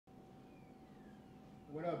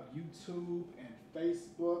What up, YouTube and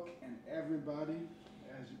Facebook and everybody?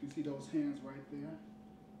 As you can see those hands right there,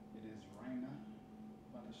 it is Reina.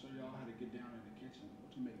 About to show y'all how to get down in the kitchen.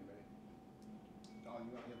 What you making, babe? Oh,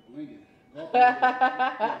 you out here blinging. Go up a little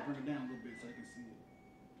bit. Yeah, bring it down a little bit so I can see it.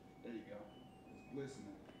 There you go. It's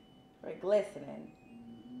glistening. Right, glistening.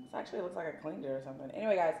 This actually looks like I cleaned it or something.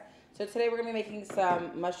 Anyway, guys, so today we're gonna be making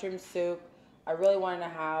some mushroom soup. I really wanted to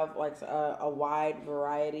have like a wide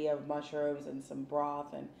variety of mushrooms and some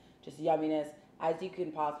broth and just yumminess. As you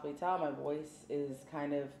can possibly tell, my voice is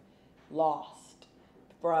kind of lost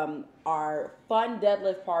from our fun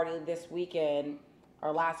deadlift party this weekend,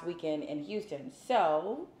 or last weekend in Houston.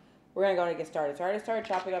 So we're gonna go and get started. So I already started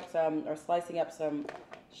chopping up some, or slicing up some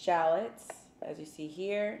shallots, as you see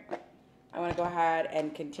here. I want to go ahead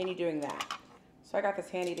and continue doing that. So I got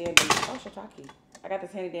this handy dandy, oh shiitake. I got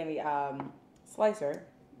this handy dandy slicer.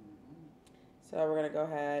 So we're going to go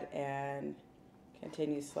ahead and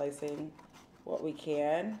continue slicing what we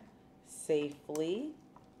can safely.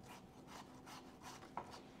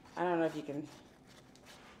 I don't know if you can,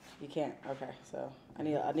 you can't, okay, so I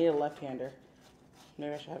need a left-hander.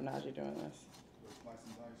 Maybe I should have Najee doing this. Slice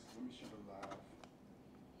and dice. Let me show the live.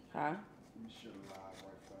 Huh? Let me show the live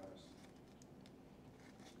right fast.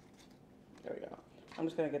 There we go. I'm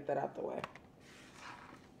just going to get that out the way.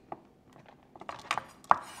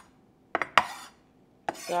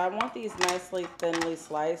 So I want these nicely thinly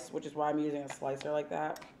sliced, which is why I'm using a slicer like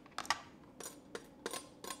that.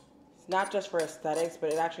 It's not just for aesthetics,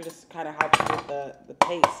 but it actually just kind of helps with the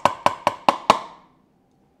taste.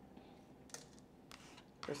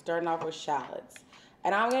 We're starting off with shallots.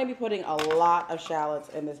 And I'm going to be putting a lot of shallots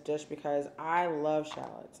in this dish because I love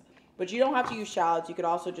shallots. But you don't have to use shallots. You could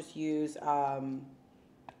also just use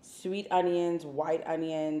sweet onions, white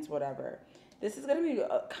onions, whatever. This is going to be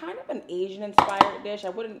kind of an Asian-inspired dish.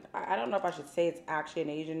 I don't know if I should say it's actually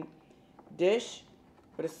an Asian dish,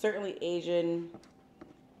 but it's certainly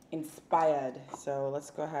Asian-inspired. So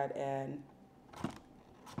let's go ahead and...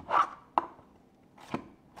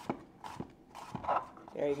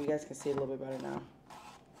 There, you guys can see it a little bit better now.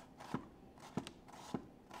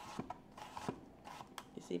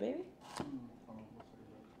 You see, baby?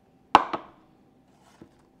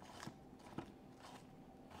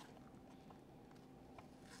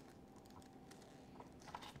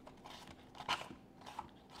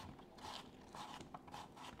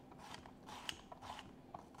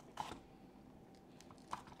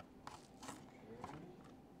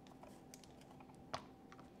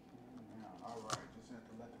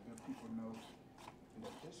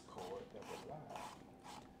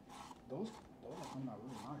 Those are coming out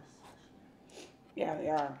really nice, actually. Yeah, they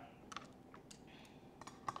are.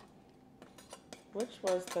 Which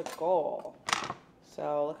was the goal?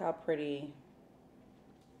 So look how pretty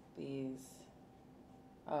these.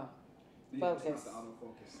 Oh, Yeah, focus. it's not the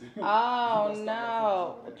autofocus. Oh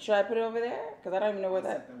no! Should I put it over there? Because I don't even know where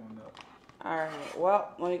that. Set that one up. All right.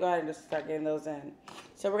 Well, let me go ahead and just start getting those in.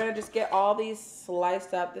 So we're gonna just get all these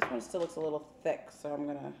sliced up. This one still looks a little thick, so I'm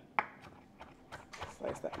gonna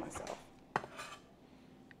slice that myself.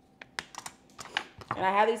 And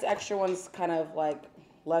I have these extra ones kind of like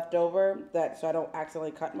left over so I don't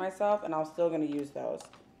accidentally cut myself, and I'm still going to use those.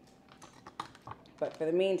 But for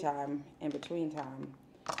the meantime, in between time,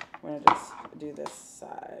 we're going to just do this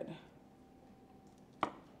side.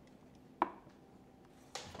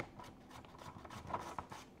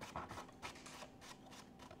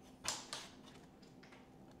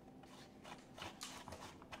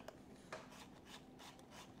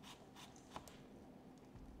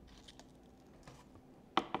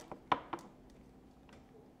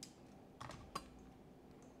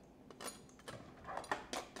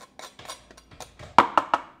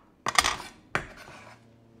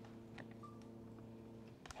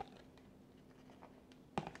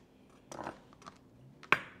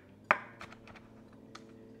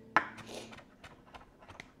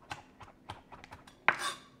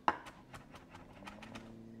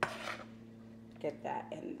 Get that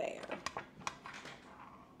in there.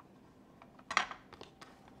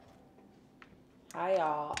 Hi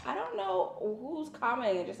y'all. I don't know who's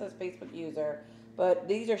commenting. It just says Facebook user, but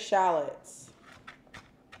these are shallots.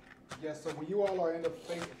 Yeah, so when you all are in if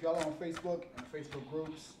y'all are on Facebook and Facebook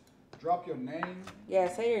groups, drop your name. Yeah,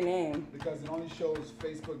 say your name. Because it only shows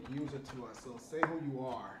Facebook user to us. So say who you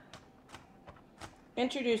are.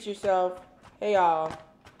 Introduce yourself. Hey y'all.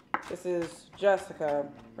 This is Jessica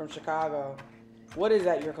from Chicago. What is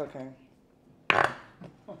that you're cooking?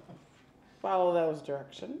 Follow those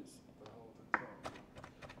directions.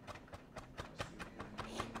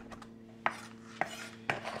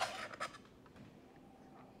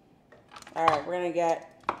 All right, we're gonna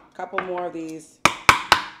get a couple more of these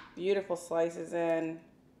beautiful slices in.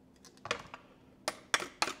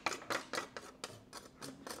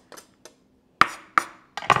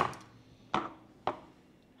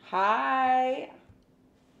 Hi,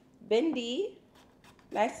 Bindi.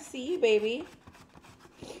 Nice to see you, baby.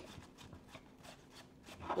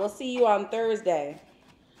 We'll see you on Thursday.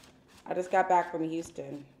 I just got back from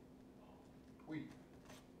Houston.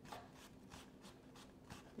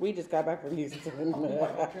 We just got back from Houston.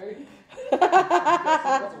 Okay.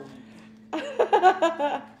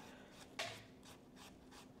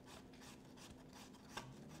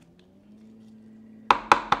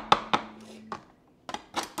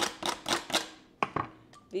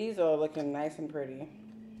 These are looking nice and pretty.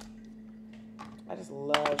 I just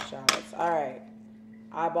love shallots. All right.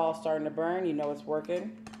 Eyeball starting to burn. You know it's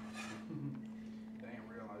working. They ain't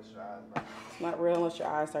real unless your eyes burn. It's not real unless your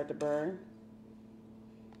eyes start to burn.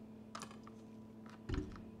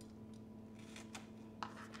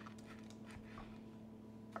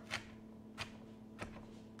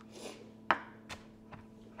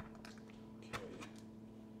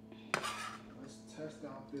 Test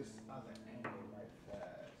out this other angle right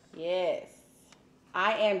fast. Yes.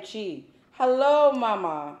 I am Chi. Hello,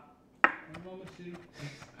 Mama. Hey, Mama Chi.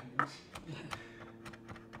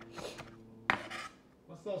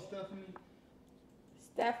 What's up, Stephanie?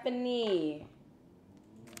 Stephanie.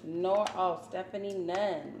 Stephanie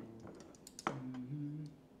Nunn. Mm-hmm.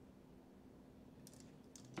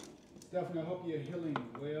 Stephanie, I hope you're healing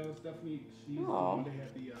well. Stephanie, she's the one that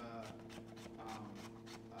had the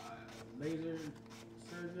laser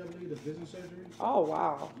surgery, I believe, the vision surgery. Oh,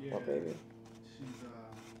 wow. Yeah. Poor baby. She's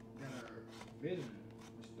got her vision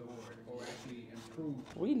restored, or actually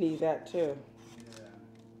improved. We need that too. Yeah.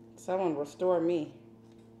 Someone restore me.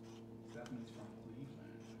 Stephanie's from Cleveland.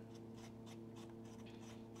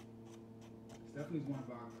 Stephanie's one of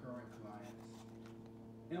our current clients.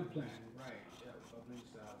 Implant, right. Yep, I believe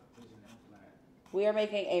so. Vision implant. We are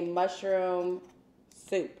making a mushroom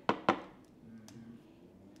soup.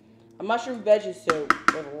 A mushroom veggie soup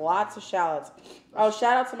with lots of shallots. Oh,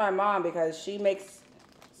 shout out to my mom because she makes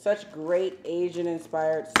such great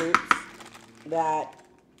Asian-inspired soups that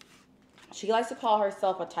she likes to call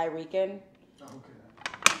herself a Thai Rican. Okay.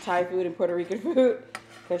 Thai food and Puerto Rican food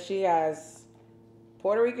because she has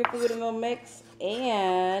Puerto Rican food in the mix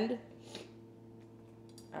and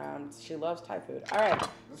she loves Thai food. All right,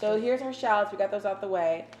 so here's her shallots. We got those out the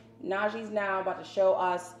way. Najee's now about to show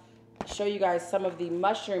you guys some of the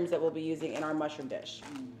mushrooms that we'll be using in our mushroom dish.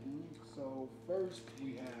 Mm-hmm. So first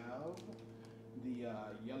we have the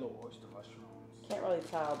yellow oyster mushrooms. Can't really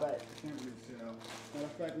tell, but Can't really tell. Matter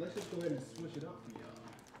of fact, let's just go ahead and switch it up for y'all.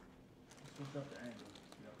 Switch up the angle.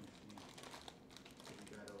 Y'all can see what we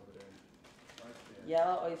got over there. Right there.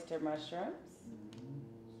 yellow oyster mushrooms. Mm-hmm.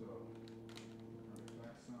 So, we're gonna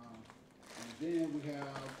back some. And then we have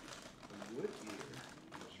the wood ear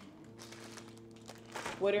mushrooms.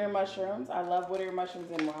 Wood ear mushrooms. I love wood ear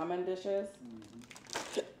mushrooms in ramen dishes. Mm-hmm.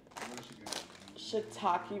 What else you got?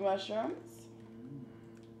 Shiitake mushrooms.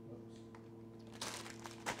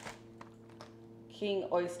 King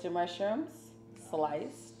oyster mushrooms,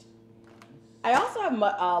 sliced. I also have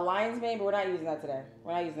lion's mane, but we're not using that today.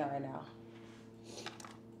 We're not using that right now.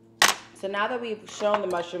 So now that we've shown the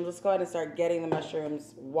mushrooms, let's go ahead and start getting the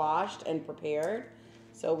mushrooms washed and prepared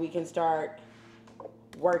so we can start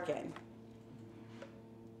working.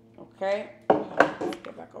 Okay, let's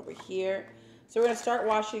get back over here. So we're gonna start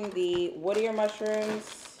washing the wood ear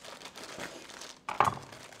mushrooms.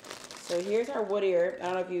 So here's our wood ear. I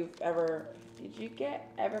don't know if you've ever, did you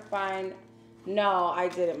ever find, no, I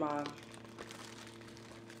didn't, Mom.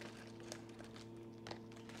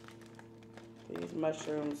 These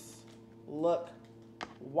mushrooms look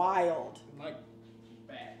wild. Like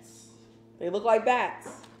bats. They look like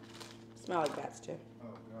bats. Smell like bats too.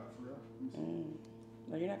 Oh God, for real?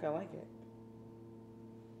 No, you're not gonna like it.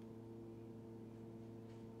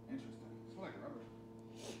 Interesting. It's like rubber.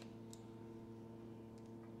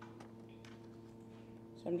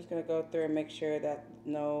 So I'm just gonna go through and make sure that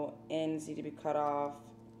no ends need to be cut off.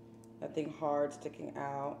 Nothing hard sticking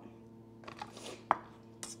out.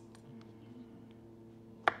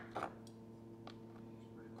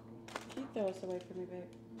 Can you throw this away for me, babe?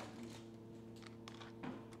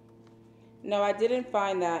 No, I didn't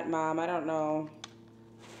find that, Mom. I don't know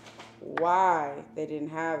why they didn't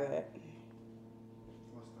have it.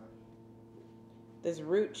 What's that? This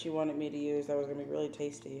root she wanted me to use that was gonna be really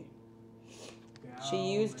tasty. She Gal,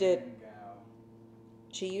 used man, it. gal.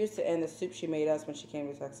 She used it in the soup she made us when she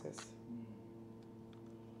came to Texas.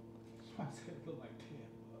 I said it looked like $10.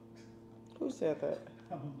 Who said that?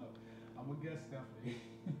 I don't know. I'm gonna guess Stephanie.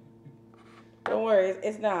 Don't worry,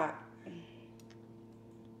 it's not.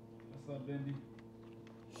 What's up, Bendy?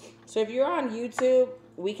 So if you're on YouTube,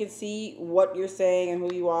 we can see what you're saying and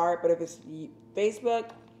who you are. But if it's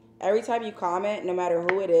Facebook, every time you comment, no matter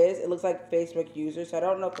who it is, it looks like Facebook user. So I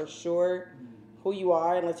don't know for sure who you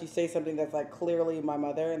are unless you say something that's like clearly my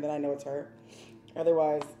mother, and then I know it's her.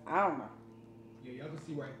 Otherwise, I don't know. Yeah, y'all can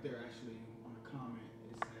see right there actually on the comment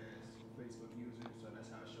it says Facebook user, so that's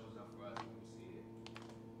how it shows up for us when we see it.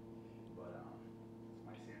 But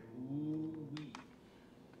somebody said ooh wee.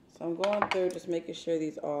 So I'm going through just making sure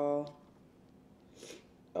these all.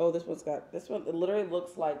 Oh, this one. It literally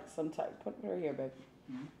looks like some type. Put her here, babe.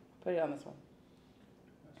 Mm-hmm. Put it on this one.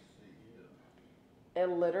 Let's see here. It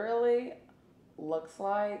literally looks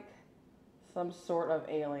like some sort of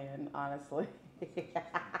alien, honestly.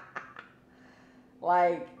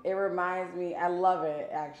 Like, it reminds me, I love it,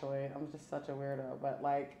 actually. I'm just such a weirdo, but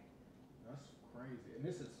like. That's crazy. And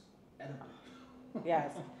this is edible.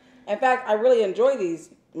 Yes. In fact, I really enjoy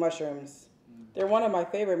these mushrooms. They're one of my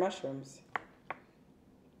favorite mushrooms.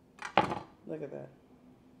 Look at that.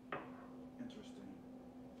 Interesting.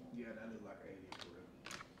 Yeah, that looks like alien for real.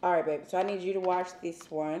 All right, babe. So I need you to wash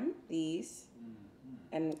these.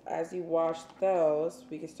 And as you wash those,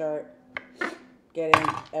 we can start getting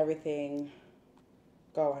everything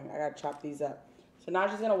going. I gotta chop these up. So now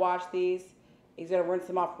she's gonna wash these. He's gonna rinse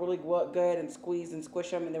them off really good and squeeze and squish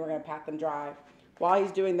them, and then we're gonna pat them dry. While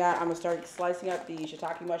he's doing that, I'm gonna start slicing up the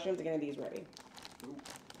shiitake mushrooms and getting these ready.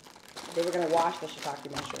 Then we're gonna wash the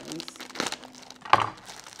shiitake mushrooms.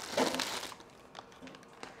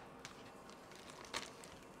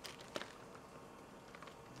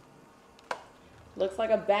 Looks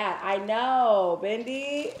like a bat. I know,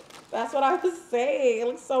 Bendy. That's what I was saying. It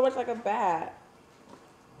looks so much like a bat.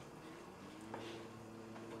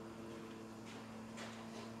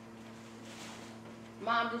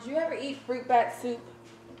 Mom, did you ever eat fruit bat soup?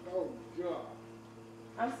 Oh God.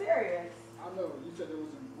 I'm serious. I know. You said it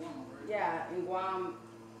was in Guam, right? Yeah, in Guam.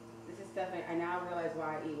 This is Stephanie. I now realize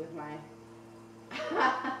why I eat with my.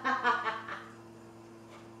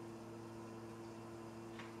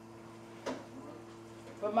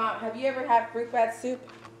 But Mom, have you ever had fruit bat soup?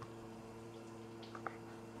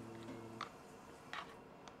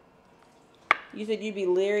 You said you'd be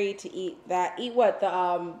leery to eat that. Eat what?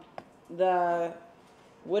 The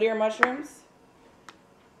wood ear mushrooms?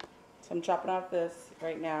 So I'm chopping off this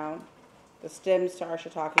right now. The stems to our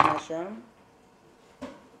shiitake mushroom.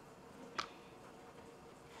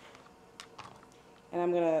 And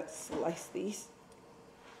I'm gonna slice these.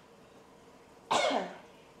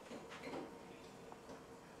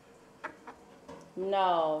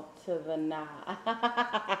 No to the nah.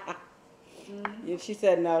 She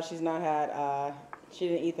said no, she's not had, she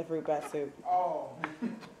didn't eat the fruit bat soup. Oh.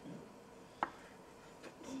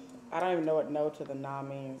 I don't even know what no to the nah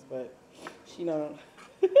means, but she know.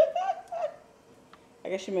 I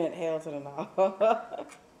guess she meant hail to the nah.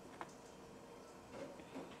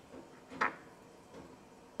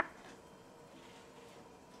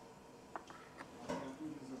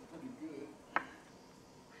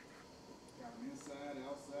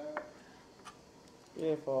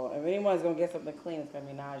 Beautiful. If anyone's gonna get something clean, it's gonna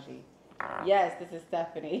be Najee. Yes, this is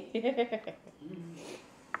Stephanie.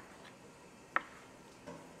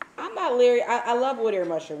 I'm not leery. I love wood ear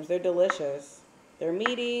mushrooms. They're delicious. They're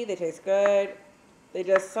meaty. They taste good.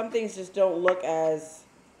 Some things just don't look as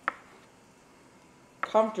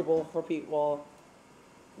comfortable for people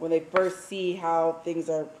when they first see how things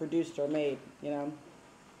are produced or made, you know?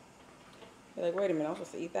 You're like, wait a minute, I'm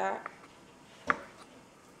supposed to eat that?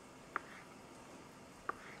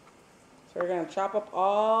 So we're gonna chop up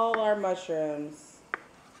all our mushrooms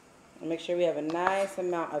and make sure we have a nice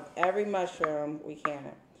amount of every mushroom we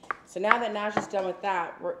can. So now that Naj's done with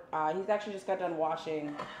that, he's actually just got done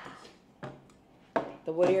washing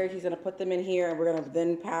the wood ear. He's gonna put them in here, and we're gonna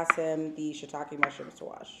then pass him the shiitake mushrooms to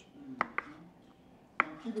wash. Now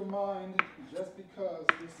keep in mind, just because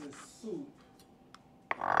this is soup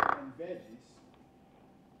and veggies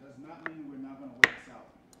does not mean we're not gonna weigh this out.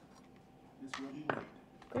 This will be weighed.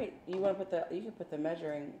 Great. You can put the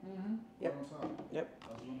measuring. Mm-hmm. Yep. Right on top. Yep.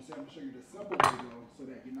 I was gonna say, I'm gonna show you the simple way though, so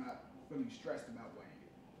that you're not feeling stressed about weighing it.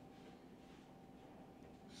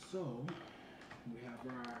 So we have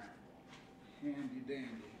our handy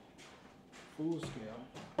dandy food scale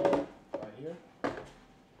right here.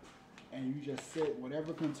 And you just set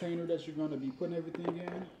whatever container that you're gonna be putting everything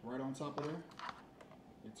in right on top of there.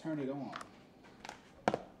 You turn it on.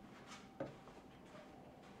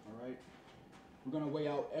 Alright. We're gonna weigh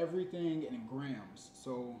out everything in grams.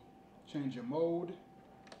 So change your mode.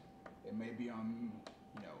 It may be on,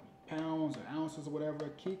 pounds. ounces or whatever,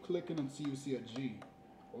 keep clicking until you see a G.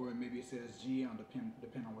 Or maybe it says GM,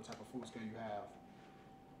 depending on what type of food scale you have.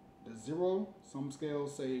 The 0, some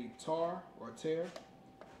scales say tar or tear.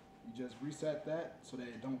 You just reset that so that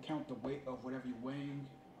it don't count the weight of whatever you're weighing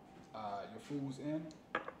your foods in.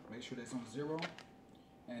 Make sure that's on 0.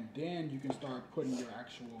 And then you can start putting your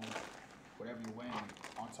actual, whatever you're weighing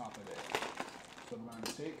on top of that. So we're going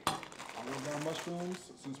to take all of our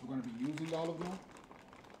mushrooms, since we're going to be using all of them,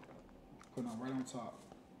 put them right on top.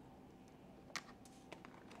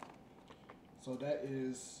 So that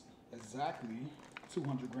is exactly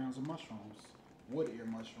 200 grams of mushrooms, wood ear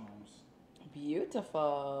mushrooms.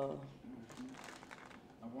 Beautiful.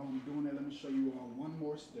 And while I'm doing that, let me show you all one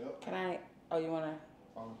more step. Can I, oh, you want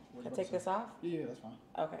to take this off? Yeah, that's fine.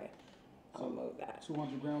 Okay. I'll move that.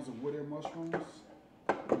 200 grams of wood ear mushrooms.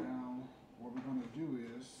 Now, what we're going to do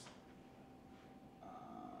is,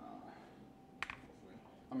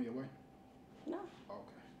 I'm in your way? No.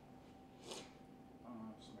 Okay.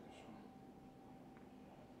 Just making sure.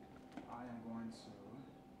 I am going to,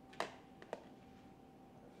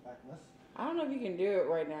 in fact, let's. I don't know if you can do it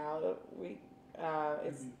right now.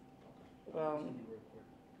 It's, Okay. well, Real quick.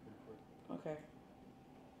 okay.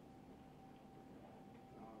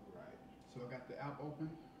 Alright. So I got the app open.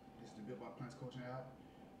 This is the Built by Plants coaching app.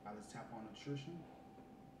 I just tap on nutrition.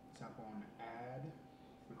 Tap on add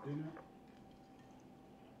for dinner.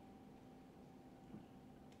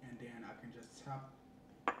 And then I can just tap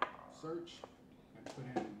search and put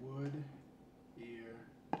in wood ear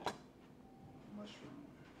mushroom.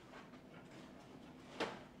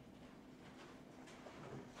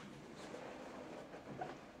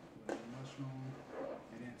 Wood ear mushroom.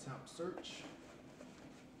 And then tap search.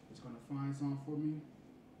 It's going to find some for me.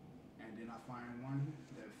 And then I find one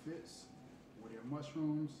that fits. Wood ear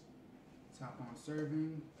mushrooms. Tap on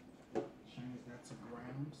serving. Change that to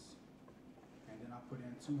grams. And then I put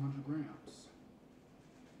in 200 grams.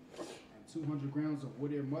 And 200 grams of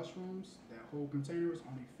wood ear mushrooms, that whole container is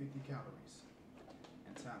only 50 calories.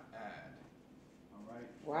 And tap add. Alright?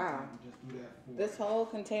 Wow. And just do that for This whole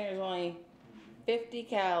container is only 50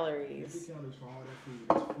 calories. 50 calories for all that food.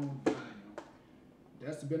 It's food value.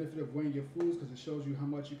 That's the benefit of weighing your foods, because it shows you how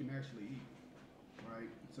much you can actually eat. Right?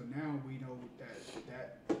 So now we know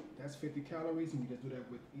that's 50 calories, and we just do that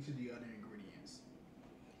with each of the other ingredients.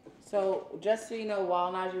 So just so you know,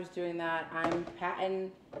 while Najee was doing that, I'm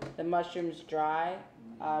patting the mushrooms dry.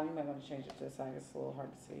 You might want to change it to the side. It's a little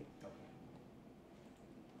hard to see. Okay.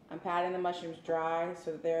 I'm patting the mushrooms dry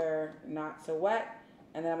so that they're not so wet,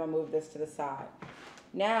 and then I'm gonna move this to the side.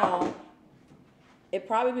 Now, it'd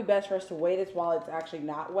probably be best for us to weigh this while it's actually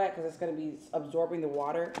not wet, because it's gonna be absorbing the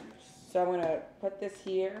water. So I'm gonna put this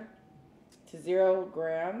here to 0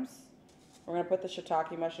 grams. We're gonna put the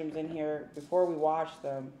shiitake mushrooms in here before we wash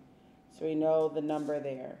them, so we know the number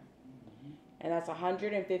there. And that's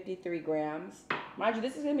 153 grams. Mind you,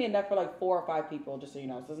 this is gonna be enough for like 4 or 5 people, just so you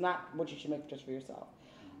know. So it's not what you should make just for yourself.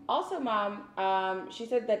 Also, Mom, she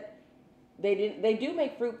said that they do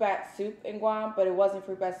make fruit bat soup in Guam, but it wasn't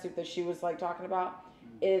fruit bat soup that she was like talking about.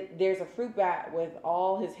 There's a fruit bat with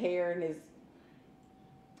all his hair and his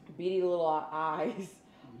beady little eyes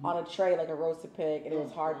on a tray like a roasted pig, and it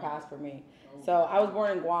was hard pass for me. So I was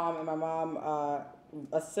born in Guam, and my mom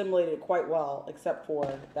assimilated it quite well, except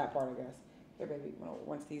for that part, I guess. Here, baby, I'm gonna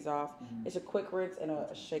rinse these off. It's a quick rinse and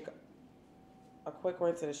a shake. A quick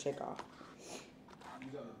rinse and a shake off.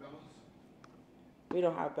 These are the bellas? We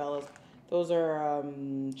don't have bellas. Those are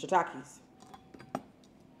shiitakes.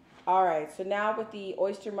 All right, so now with the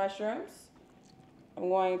oyster mushrooms, I'm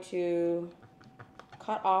going to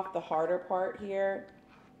cut off the harder part here.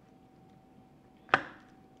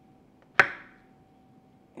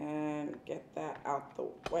 And get that out the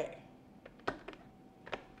way.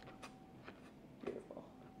 Beautiful.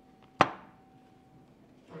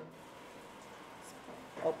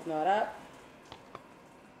 Open that up.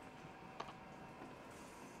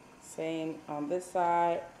 Same on this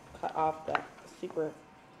side. Cut off that super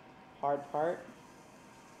hard part.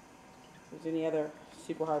 If there's any other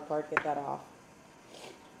super hard part, get that off.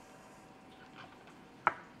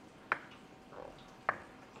 I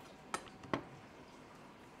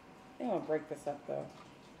think I'm gonna break this up though.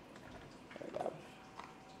 There we go.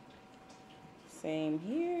 Same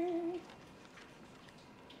here.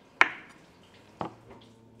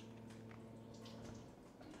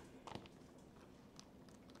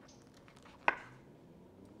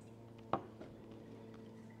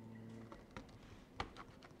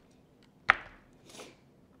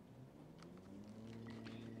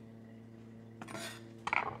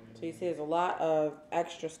 So you see there's a lot of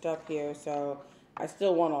extra stuff here, so I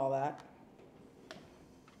still want all that.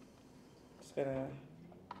 Just gonna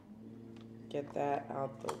get that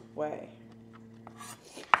out the way.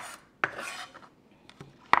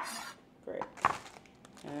 Great.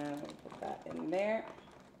 And I'll put that in there.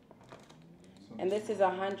 And this is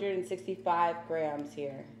 165 grams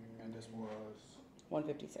here. And this was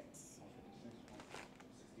 156.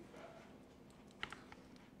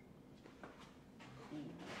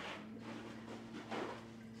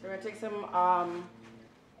 So we're gonna take some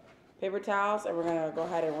paper towels and we're gonna go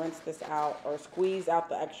ahead and rinse this out or squeeze out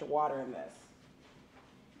the extra water in this.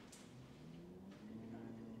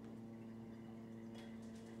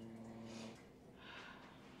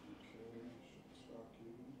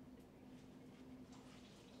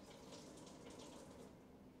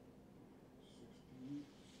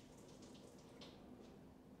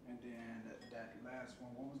 And then that last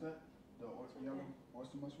one, what was that? The yellow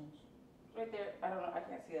oyster mushrooms? Right there. I don't know. I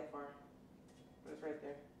can't see that far. But it's right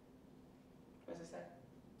there. What's it say?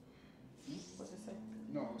 What's it say?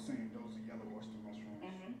 No, I was saying those are yellow oyster mushrooms.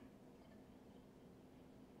 Mm-hmm.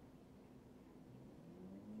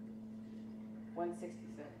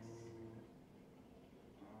 166.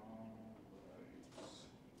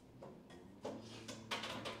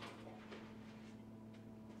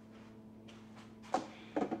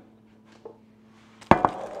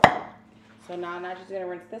 So now I'm just gonna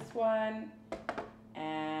rinse this one,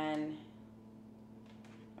 and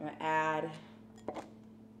I'm gonna add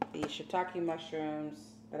the shiitake mushrooms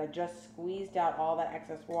that I just squeezed out all that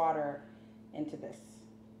excess water into this.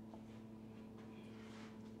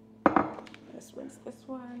 Let's rinse this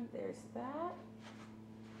one. There's that.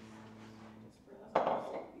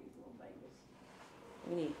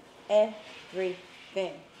 We need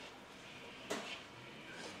everything.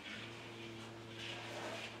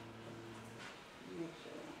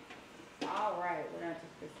 All right, we're gonna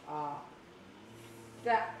take this off.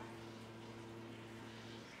 Step.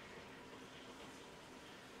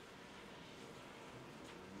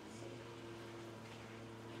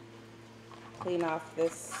 Clean off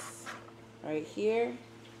this right here.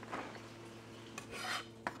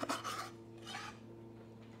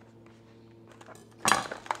 These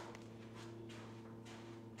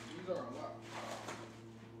are a lot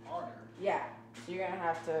harder. Yeah, so you're gonna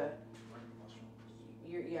have to.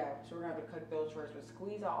 So we're gonna have to cook those first, but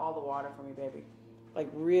squeeze out all the water for me, baby. Like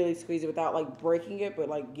really squeeze it without like breaking it, but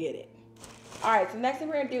like get it. All right, so next thing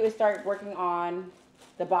we're gonna do is start working on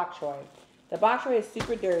the bok choy. The bok choy is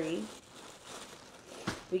super dirty.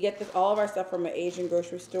 We get this all of our stuff from an Asian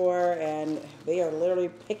grocery store, and they are literally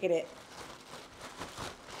picking it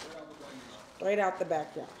right out the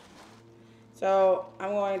backyard. So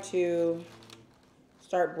I'm going to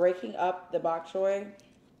start breaking up the bok choy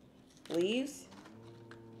leaves.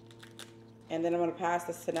 And then I'm going to pass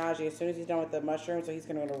this to Najee as soon as he's done with the mushrooms. So he's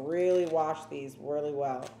going to really wash these really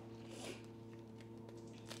well.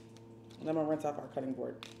 And I'm going to rinse off our cutting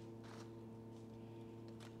board.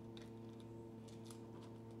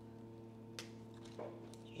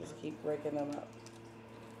 Just keep breaking them up.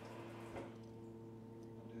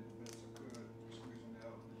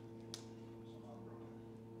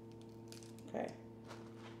 Okay.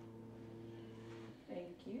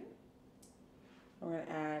 Thank you. We're going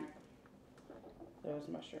to add those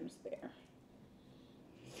mushrooms there.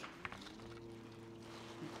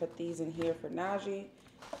 Put these in here for Najee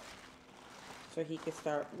so he can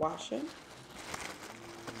start washing.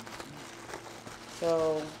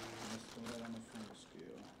 So, let's throw that on the full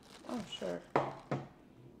scale. Oh, sure. That's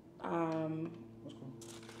cool.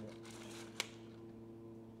 Yeah.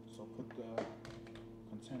 So put the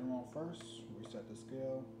container on first, reset the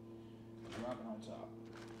scale, drop it on top.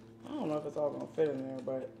 I don't know if it's all gonna fit in there,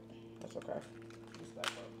 but that's okay. Just stack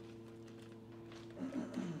up.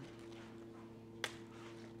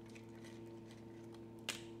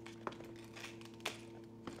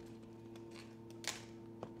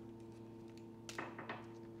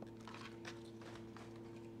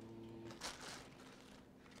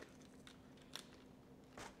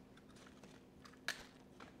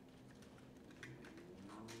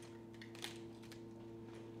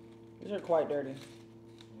 These are quite dirty. Yeah.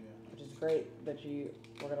 Which is great that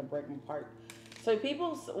we're gonna break them apart. So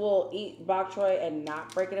people will eat bok choy and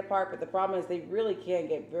not break it apart, but the problem is they really can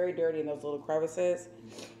get very dirty in those little crevices.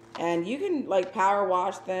 And you can like power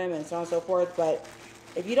wash them and so on and so forth, but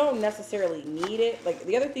if you don't necessarily need it, like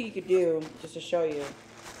the other thing you could do, just to show you,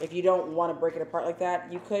 if you don't want to break it apart like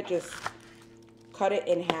that, you could just cut it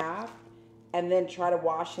in half and then try to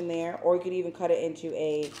wash in there, or you could even cut it into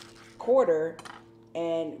a quarter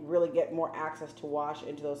and really get more access to wash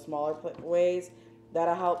into those smaller ways.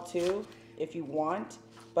 That'll help too if you want.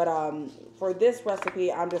 But for this recipe,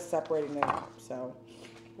 I'm just separating them out. So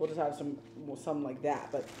we'll just have some like that.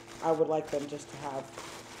 But I would like them just to have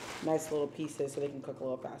nice little pieces so they can cook a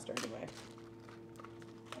little faster anyway.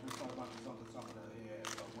 I just thought about this off the top of the head.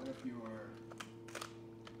 So what if you were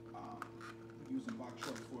using bok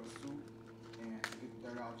choy for a soup, and to get the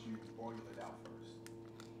dirt out, you boil it out first?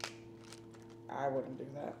 I wouldn't do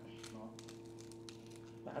that. No?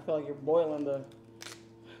 I feel like you're boiling the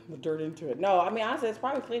dirt into it. No, I mean honestly, it's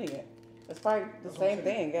probably cleaning it. It's probably the same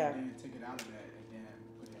thing, yeah. And then take it out of that, and then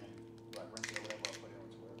put in, like, rinse it or whatever, put it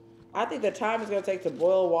into it. I think the time it's gonna take to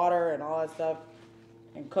boil water and all that stuff,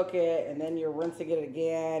 and cook it, and then you're rinsing it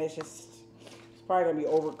again. It's probably gonna be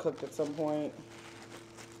overcooked at some point.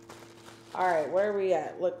 All right, where are we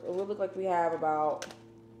at? Look, it would look like we have about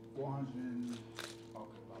 400. Okay, about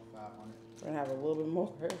 500. We're gonna have a little bit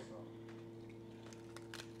more. So,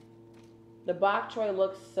 The bok choy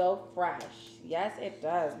looks so fresh. Yes, it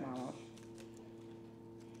does, Mama.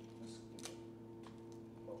 let's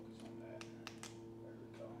focus on that. There we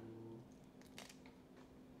go.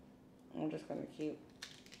 I'm just gonna keep.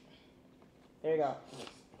 There you go.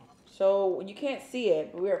 So you can't see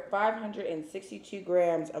it, but we're at 562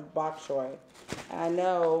 grams of bok choy. And I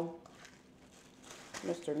know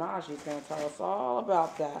Mr. Najee's gonna tell us all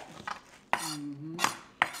about that. Mm-hmm.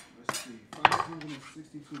 Let's see.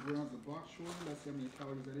 562 grams of bok choy. Let's see how many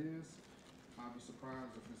calories that is. I'll be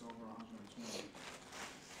surprised if it's over 120.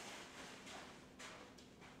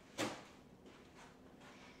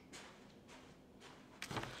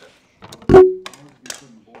 I always be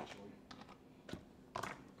putting bok choy.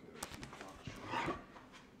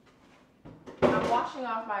 I'm washing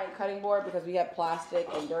off my cutting board because we have plastic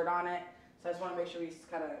and dirt on it. So I just want to make sure we just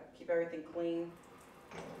kind of keep everything clean.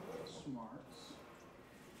 Smarts.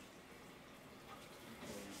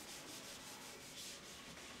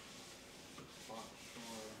 Bok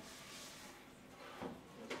choy.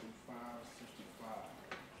 Let's do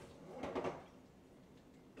 565.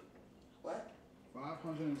 What?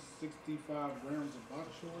 565 grams of bok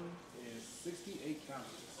choy is 68 calories.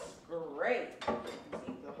 Great.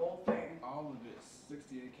 Eat the whole thing. All of this,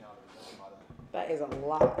 68 calories. That's a lot of, That is a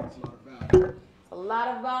lot. that's a lot of value. A lot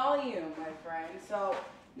of volume, my friend. So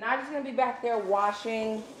Najee's gonna be back there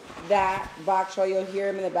washing that bok choy. You'll hear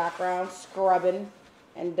him in the background scrubbing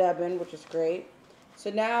and dubbing, which is great. So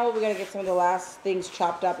now we're gonna get some of the last things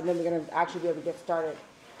chopped up, and then we're gonna actually be able to get started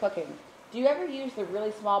cooking. Do you ever use the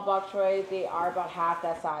really small bok choy? They are about half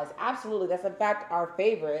that size. Absolutely, that's in fact our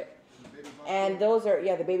favorite. And those are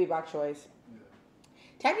the baby bok choys. Yeah.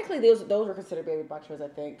 Technically, those are considered baby bok choys, I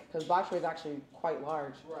think, because bok choy is actually quite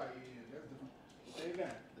large. Right, yeah, that's different. They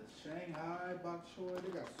got the Shanghai bok choy. They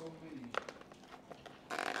got so many.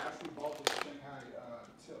 I actually bought those Shanghai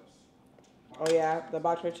tips. Oh yeah, the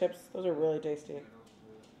bok choy chips. Those are really tasty. Yeah, those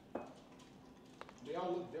are good. They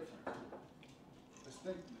all look different.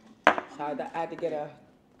 Distinctly. So I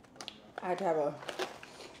had to have a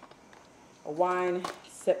wine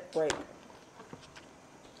sip break.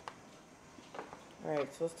 All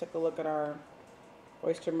right, so let's take a look at our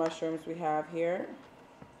oyster mushrooms we have here.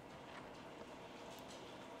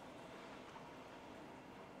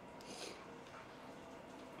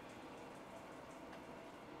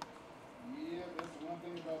 Yeah, that's one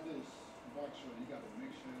thing about this bok choy. You got to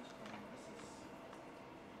make sure it's clean.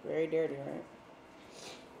 This is Very dirty, right?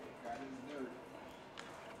 got its dirt.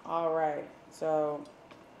 All right, so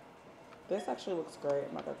this actually looks great.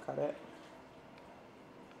 I'm not gonna cut it.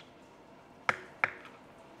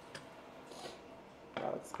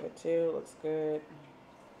 That looks good too. Looks good.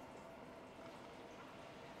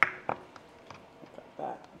 Cut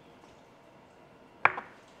that.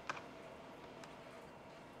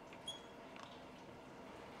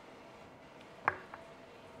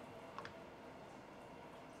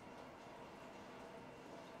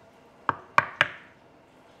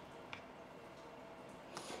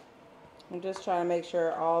 I'm just trying to make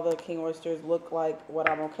sure all the king oysters look like what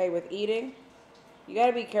I'm okay with eating. You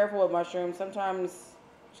gotta be careful with mushrooms. Sometimes you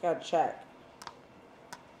just gotta check.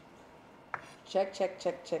 Check, check,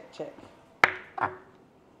 check, check, check.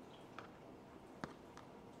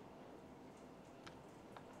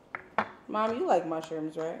 Mom, you like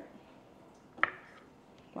mushrooms, right?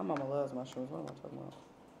 My mama loves mushrooms. What am I talking about?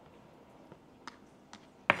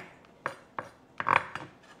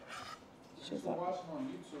 She's watching on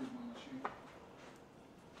YouTube, Mama. She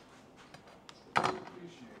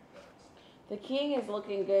appreciate that. The king is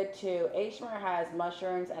looking good too. Ashmer has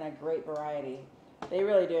mushrooms and a great variety. They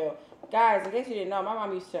really do. Guys, in case you didn't know, my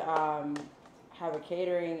mom used to have a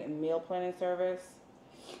catering and meal planning service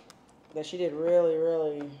that she did really,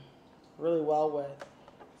 really, really well with.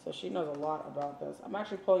 So she knows a lot about this. I'm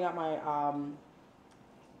actually pulling out my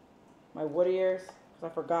my wood ears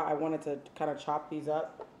because I forgot I wanted to kind of chop these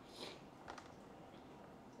up.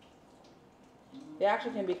 They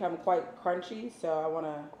actually can become quite crunchy, so I want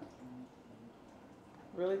to...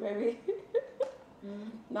 Really, baby?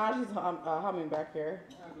 Nah, she's humming back here.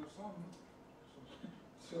 I do something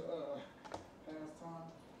to pass time.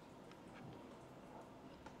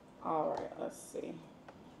 All right, let's see. Okay,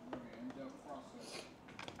 in-depth process.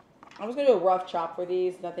 I'm just going to do a rough chop for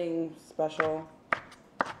these, nothing special.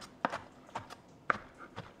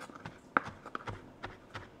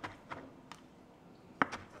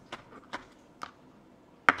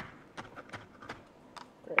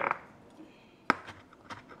 Great.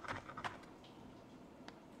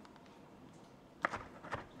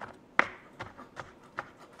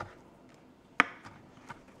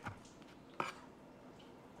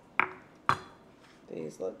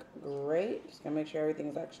 These look great. Just gonna make sure everything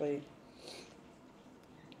is actually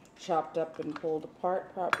chopped up and pulled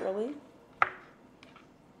apart properly.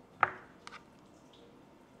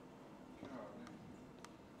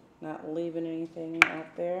 Not leaving anything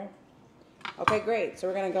out there. Okay, great. So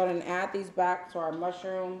we're gonna go ahead and add these back to our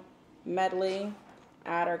mushroom medley.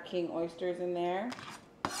 Add our king oysters in there.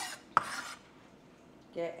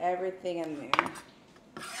 Get everything in there.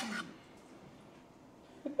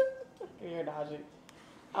 You're dodging.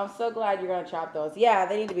 I'm so glad you're gonna chop those. Yeah,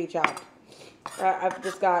 they need to be chopped. I've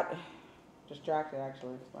just got distracted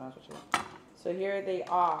actually, to be honest with you. So here they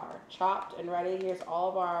are, chopped and ready. Here's all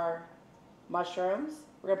of our mushrooms.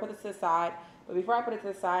 We're gonna put this to the side. But before I put it to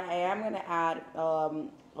the side, I am gonna add a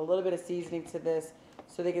little bit of seasoning to this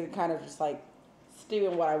so they can kind of just like stew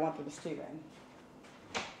in what I want them to stew in.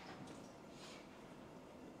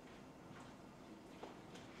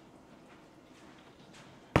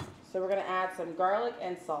 So we're gonna add some garlic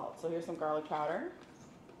and salt. So here's some garlic powder.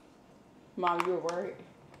 Mom, you were worried.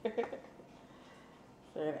 So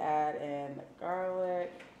we're gonna add in the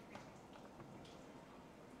garlic.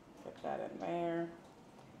 Put that in there.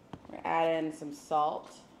 We're gonna add in some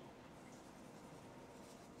salt.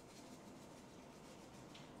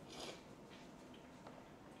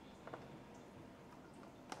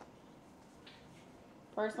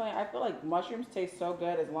 Personally, I feel like mushrooms taste so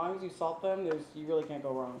good. As long as you salt them, you really can't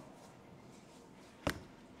go wrong.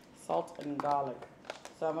 Salt and garlic.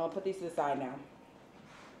 So I'm gonna put these to the side now.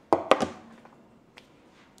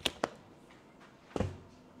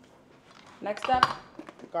 Next up,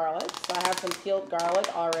 garlic. So I have some peeled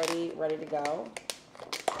garlic already ready to go.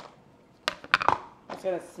 I'm just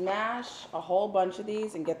gonna smash a whole bunch of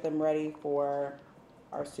these and get them ready for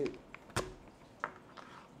our soup.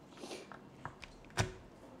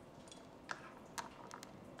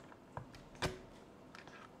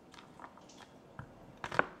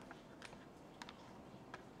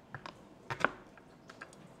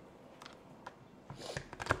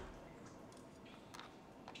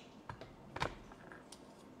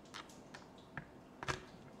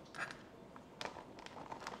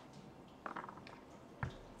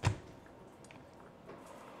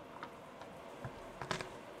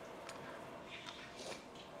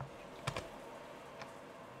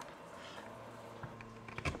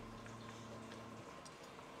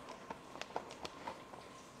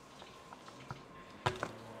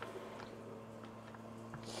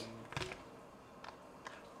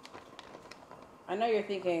 I know you're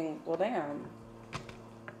thinking, well, damn,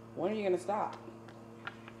 when are you going to stop?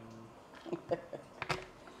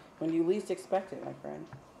 When you least expect it, my friend.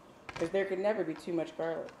 Because there could never be too much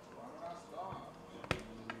garlic. Why would I stop?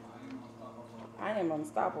 I am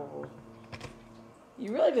unstoppable.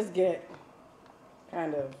 You really just get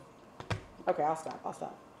kind of... Okay, I'll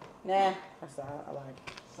stop. Nah, I'll stop. I lied.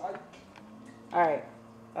 Psych. All right,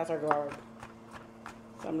 that's our garlic.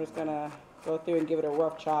 So I'm just going to go through and give it a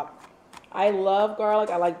rough chop. I love garlic.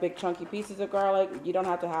 I like big chunky pieces of garlic. You don't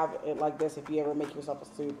have to have it like this if you ever make yourself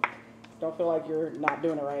a soup. Don't feel like you're not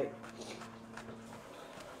doing it right.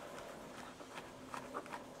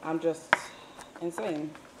 I'm just insane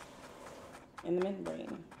in the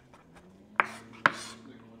membrane.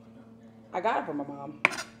 I got it from my mom.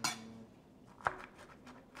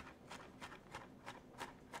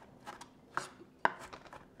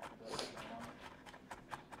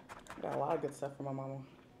 Got a lot of good stuff from my mama.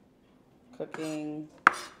 Cooking,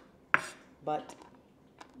 butt,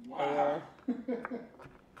 hair,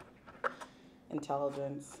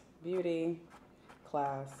 intelligence, beauty,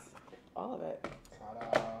 class, all of it. Ta-da.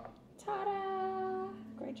 Ta-da!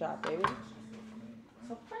 Great job, baby.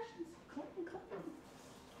 So fresh and so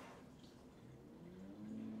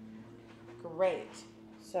clean. Great.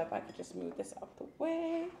 So if I could just move this out the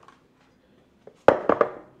way.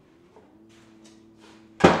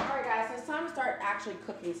 Alright guys, so it's time to start actually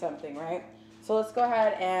cooking something, right? So let's go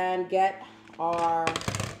ahead and get our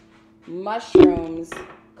mushrooms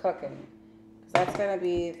cooking. That's going to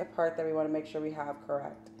be the part that we want to make sure we have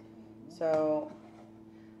correct. So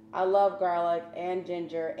I love garlic and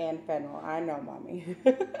ginger and fennel. I know, mommy.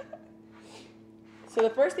 So the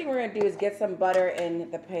first thing we're going to do is get some butter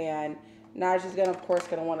in the pan. Now she's going to, of course,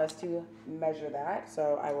 going to want us to measure that.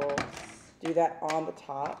 So I will do that on the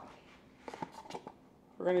top.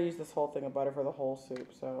 We're going to use this whole thing of butter for the whole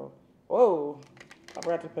soup. So, whoa, I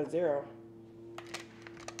forgot to put 0.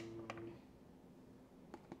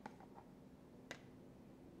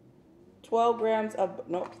 $12 grams of,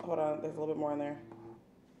 nope, hold on, there's a little bit more in there.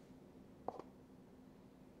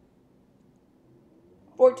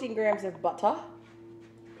 14 grams of butter.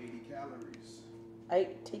 80 calories.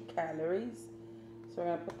 80 calories. So we're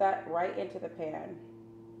going to put that right into the pan.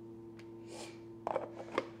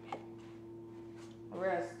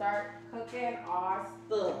 We're going to start cooking our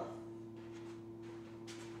stuff.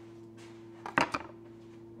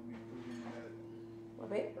 What,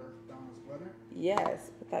 babe? Earth balance butter? Yes,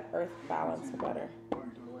 put that earth balance butter.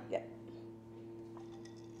 Yep.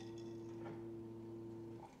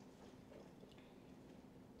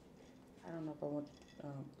 I don't know if I want,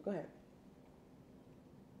 go ahead.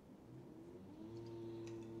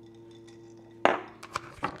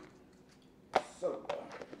 So,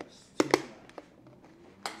 let's take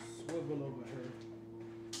a swivel over here.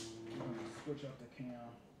 I'm going to switch up the cam.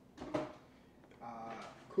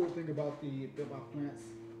 Cool thing about the Built by Plants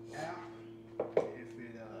app, if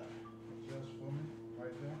it adjusts for me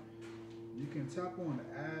right there, you can tap on the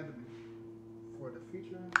add for the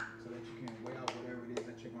feature so that you can weigh out whatever it is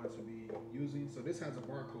that you're going to be using. So this has a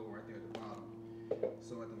barcode right there at the bottom.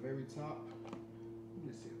 So at the very top, let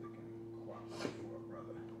me see if we can cooperate for a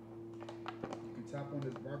brother. You can tap on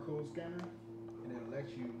this barcode scanner and it'll let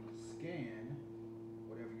you scan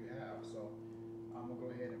whatever you have. So I'm gonna go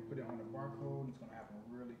ahead and put it on the barcode. It's gonna happen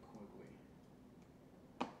really quickly,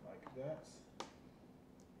 like that.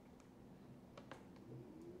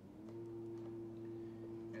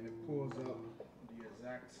 And it pulls up the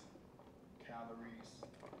exact calories.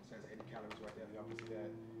 It says 80 calories right there. Y'all can see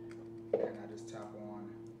that. And I just tap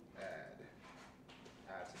on add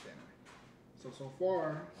to dinner. So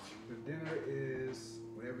far, the dinner is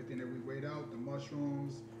with everything that we weighed out: the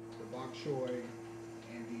mushrooms, the bok choy,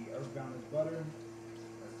 and the earth balance butter.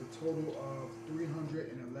 That's the total of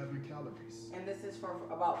 311 calories. And this is for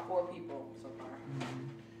about 4 people so far.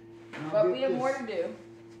 Mm-hmm. But we have more to do.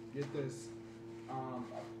 Get this.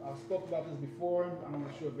 I've spoke about this before. I'm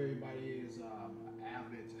not sure if everybody is an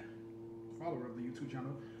avid follower of the YouTube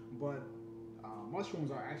channel, but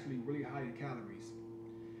mushrooms are actually really high in calories.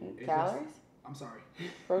 Calories? I'm sorry.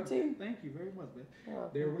 Protein? Thank you very much, man. Oh,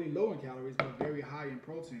 okay. They're really low in calories, but very high in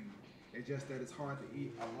protein. It's just that it's hard to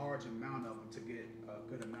eat a large amount of them to get a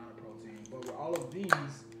good amount of protein. But with all of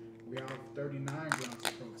these, we have 39 grams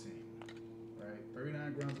of protein, right?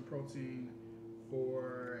 39 grams of protein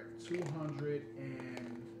for 200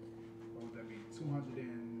 and, what would that be?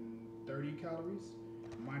 230 calories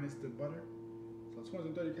minus the butter. So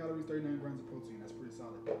 230 calories, 39 grams of protein. That's pretty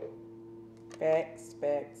solid. Facts.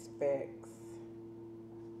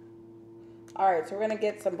 All right, so we're gonna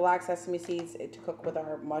get some black sesame seeds to cook with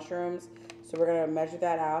our mushrooms. So we're gonna measure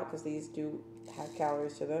that out because these do have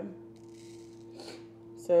calories to them.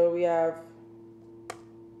 So we have,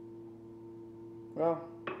 well,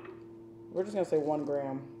 we're just gonna say 1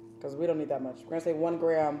 gram because we don't need that much. We're gonna say 1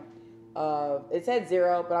 gram of, it said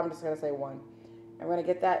 0, but I'm just gonna say 1. And we're gonna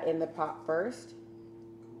get that in the pot first.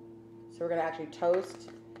 So we're gonna actually toast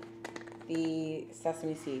the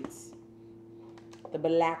sesame seeds, the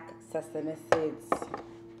black sesame seeds.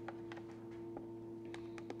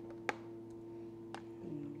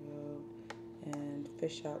 And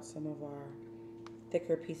fish out some of our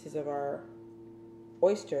thicker pieces of our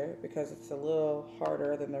oyster because it's a little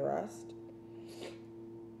harder than the rest.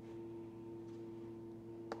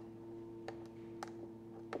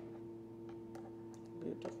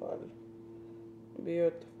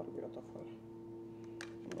 Beautiful. I'm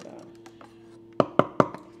gonna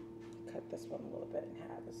cut this one a little bit in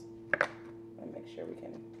halves and make sure we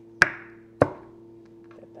can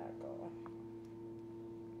get that going.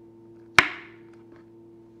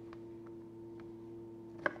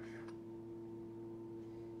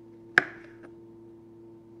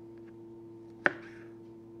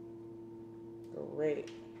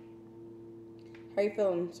 Great. How you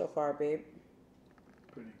feeling so far, babe?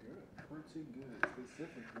 Pretty good. Pretty good.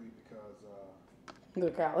 Specifically because The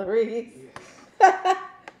calories. yes.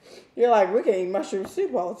 You're like, we can eat mushroom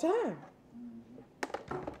soup all the time.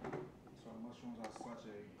 So mushrooms are such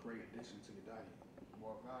a great addition to your diet.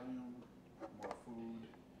 More volume, food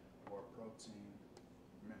or protein,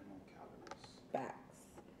 minimum calories.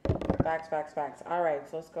 Facts. Facts, facts, facts. All right,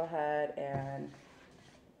 so let's go ahead and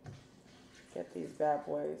get these bad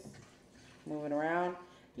boys moving around.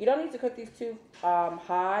 You don't need to cook these too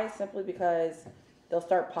high, simply because they'll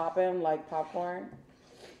start popping like popcorn.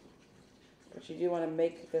 But you do want to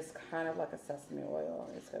make this kind of like a sesame oil.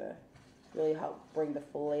 It's going to really help bring the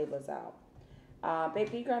flavors out. Babe,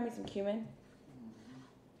 can you grab me some cumin?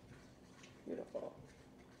 Beautiful.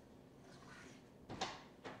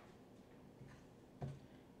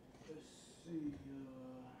 Let's see.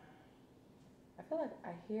 I feel like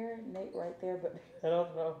I hear Nate right there, but I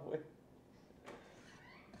don't know.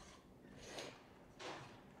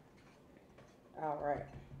 All right.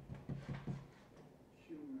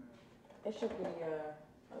 Cumin. It should be,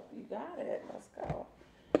 oh, you got it. Let's go.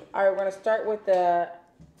 All right, we're going to start with the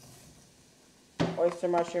oyster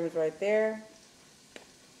mushrooms right there.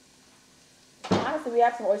 Honestly, we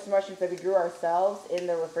have some oyster mushrooms that we grew ourselves in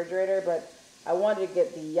the refrigerator, but I wanted to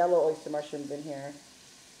get the yellow oyster mushrooms in here.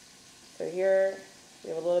 So here, we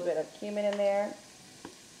have a little bit of cumin in there,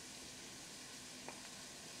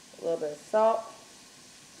 a little bit of salt.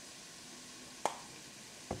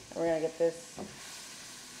 And we're going to get this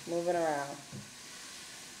moving around.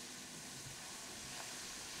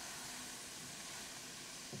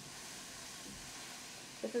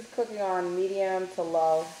 This is cooking on medium to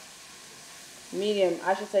low. Medium,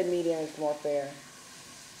 I should say medium is more fair.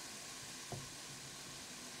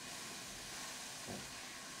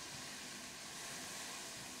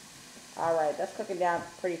 All right, that's cooking down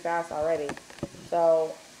pretty fast already.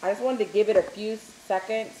 So I just wanted to give it a few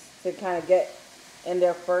seconds to kind of get in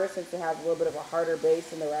there first, since it has a little bit of a harder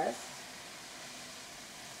base than the rest.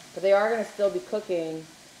 But they are going to still be cooking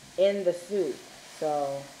in the soup.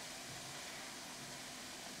 So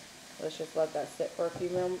let's just let that sit for a few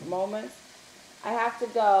moments. I have to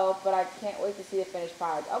go, but I can't wait to see the finished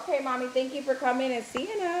product. Okay, Mommy, thank you for coming and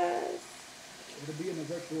seeing us. It'll be in the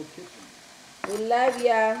virtual kitchen. We love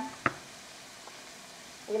ya.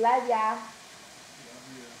 We love ya.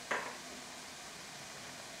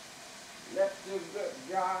 Let's do a good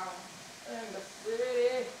job in the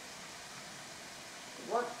city.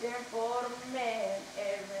 Working for the man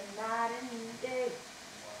every night and day.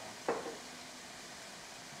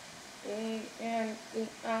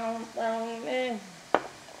 I'm rolling.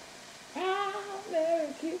 I'll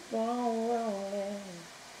never keep on rolling.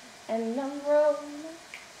 And I'm rolling.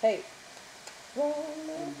 Hey,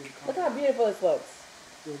 rolling. Look how beautiful this looks.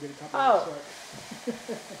 Still get a couple Oh. of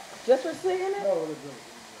shots. Just for singing it? No, it looks great.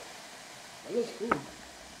 It looks cool.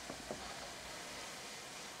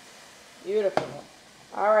 Beautiful.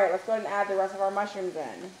 All right, let's go ahead and add the rest of our mushrooms in.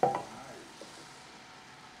 Nice. Wow,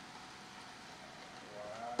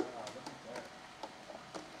 look at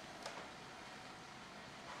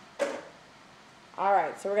that. All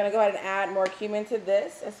right, so we're going to go ahead and add more cumin to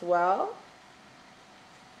this as well.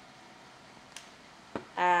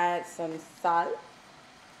 Add some salt.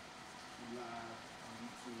 Live on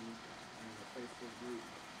YouTube and the Facebook group.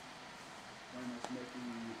 Reina's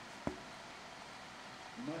making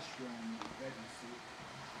mushroom veggie soup.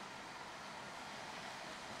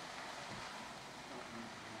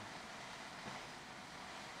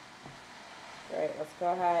 All right, let's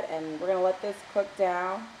go ahead and we're going to let this cook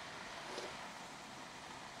down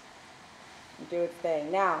and do its thing.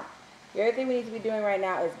 Now, the other thing we need to be doing right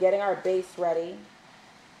now is getting our base ready,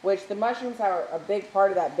 which the mushrooms are a big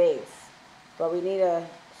part of that base, but we need to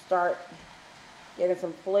start getting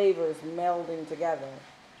some flavors melding together.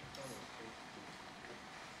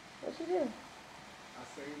 What you do? I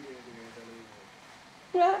saved it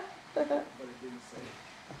there, Yeah. but it didn't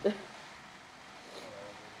save.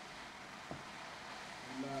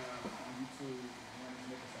 Live on YouTube, Reina's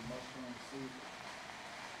making some mushroom soup.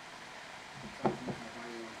 I'm trying to make my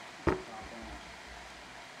way top down.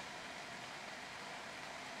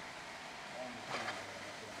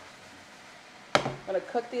 I'm going to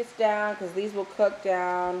cook these down because these will cook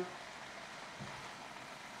down.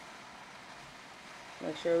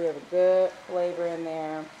 Make sure we have a good flavor in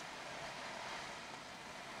there.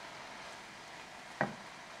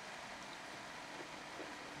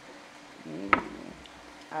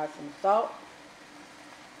 Add some salt.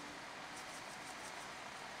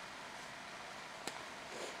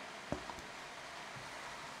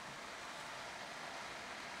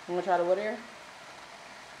 I'm going to try the wood here.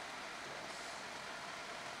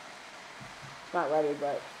 It's not ready,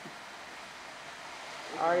 but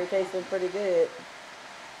already tasting pretty good.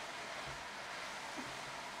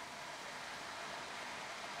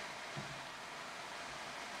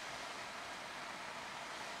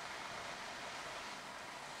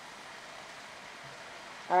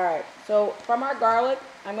 All right, so from our garlic,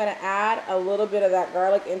 I'm gonna add a little bit of that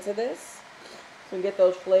garlic into this so we get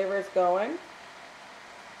those flavors going.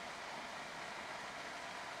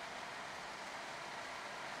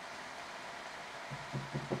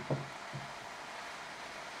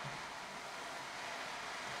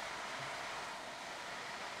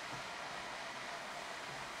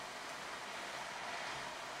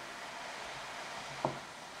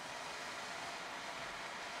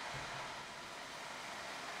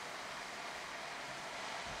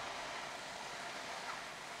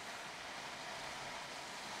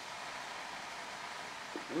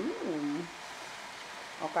 Mmm.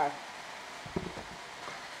 Okay.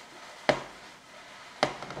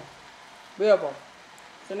 Beautiful.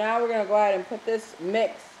 So now we're gonna go ahead and put this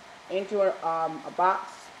mix into a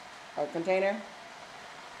box, a container,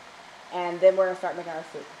 and then we're gonna start making our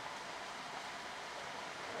soup.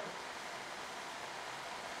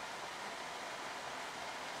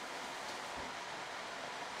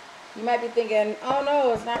 You might be thinking, oh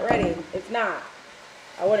no, it's not ready. It's not.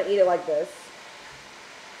 I wouldn't eat it like this.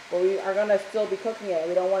 But we are gonna still be cooking it.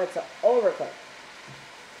 We don't want it to overcook.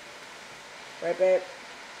 Right, babe?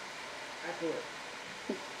 Absolutely.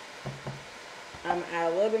 I'm gonna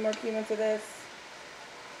add a little bit more cumin to this.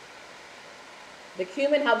 The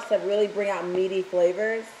cumin helps to really bring out meaty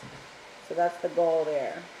flavors. So that's the goal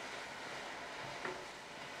there.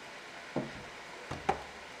 Let's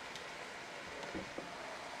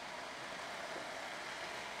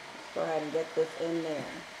go ahead and get this in there.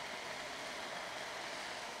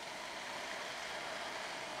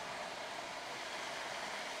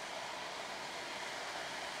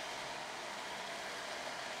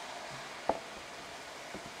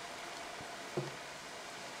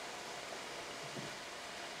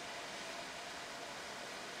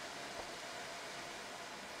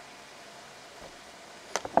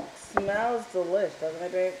 Smells delicious, doesn't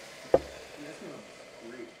it, babe? Yeah, it smells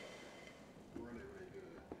great. Really, really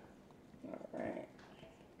good. All right.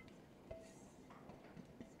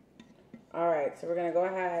 All right, so we're gonna go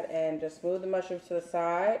ahead and just move the mushrooms to the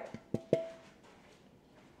side.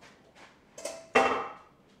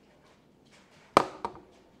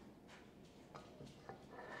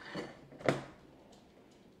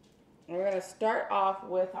 And we're gonna start off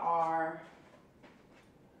with our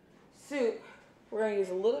soup. We're gonna use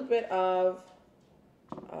a little bit of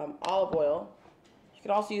olive oil. You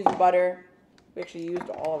can also use butter. We actually used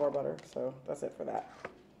all of our butter, so that's it for that.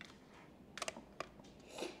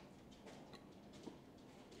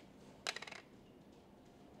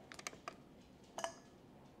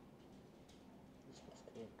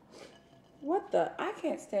 What the? I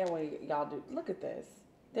can't stand when y'all do. Look at this.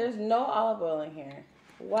 There's no olive oil in here.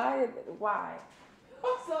 Why?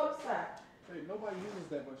 I'm so upset. Hey, nobody uses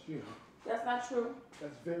that but you. That's not true.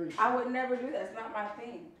 That's very true. I would never do that. It's not my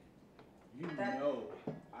thing. You know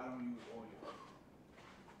I don't use oil.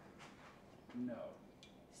 No.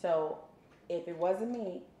 So, if it wasn't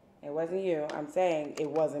me, it wasn't you. I'm saying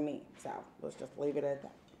it wasn't me. So, let's just leave it at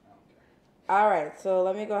that. Okay. All right, so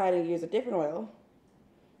let me go ahead and use a different oil,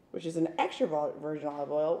 which is an extra virgin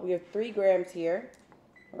olive oil. We have 3 grams here.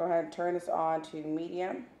 I'll go ahead and turn this on to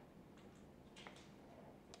medium.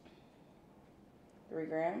 3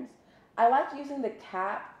 grams. I like using the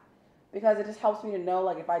cap because it just helps me to know,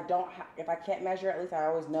 like, if I can't measure, at least I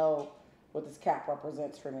always know what this cap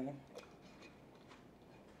represents for me.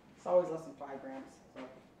 It's always less than 5 grams.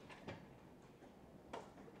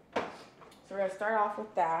 So we're gonna start off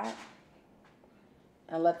with that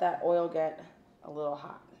and let that oil get a little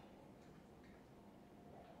hot.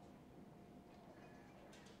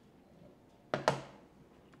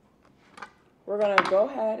 We're gonna go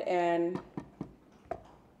ahead and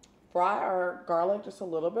fry our garlic just a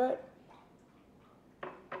little bit.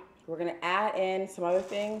 We're gonna add in some other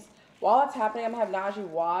things. While that's happening, I'm gonna have Najee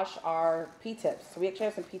wash our pea tips. So we actually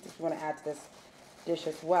have some pea tips we wanna add to this dish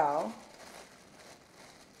as well.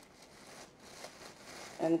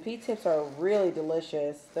 And pea tips are really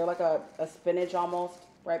delicious. They're like a spinach almost,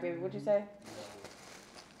 right, baby? What'd you say?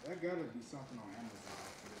 That gotta be something on Amazon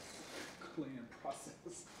for this cleaning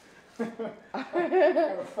process.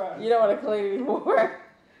 You don't want to clean anymore.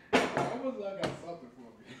 Amazon got something for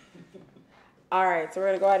me. All right, so we're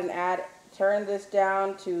gonna go ahead and turn this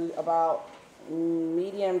down to about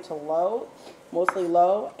medium to low, mostly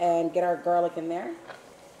low, and get our garlic in there.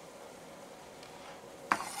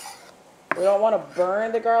 We don't want to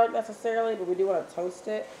burn the garlic necessarily, but we do want to toast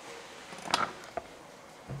it.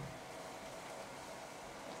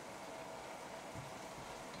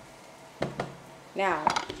 Now,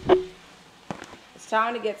 it's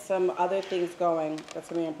time to get some other things going that's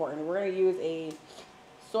going to be important. We're going to use a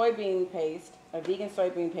soybean paste a vegan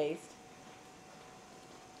soybean paste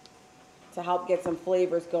to help get some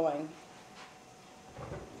flavors going.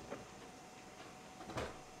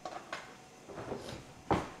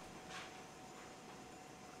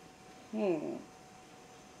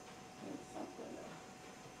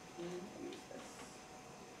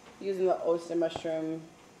 Using the oyster mushroom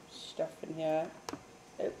stuff in here.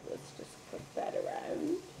 Let's just put that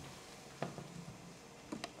around.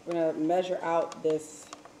 We're gonna measure out this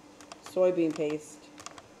soybean paste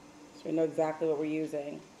so we know exactly what we're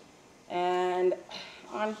using. And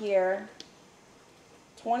on here,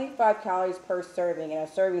 25 calories per serving, and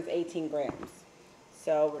a serving is 18 grams.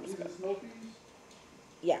 So we're just gonna. Snow peas?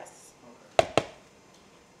 Yes. Okay.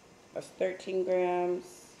 That's 13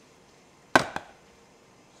 grams.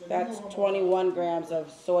 So That's 21 grams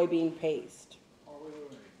of soybean paste. Oh, wait.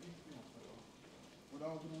 What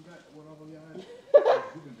else we got? What else we got?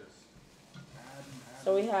 You can just add.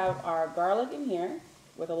 So we have our garlic in here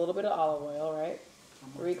with a little bit of olive oil, right?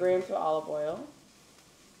 3 grams of olive oil.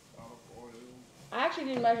 Olive oil. I actually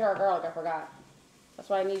didn't measure our garlic, I forgot. That's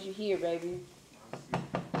why I need you here, baby.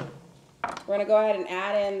 We're gonna go ahead and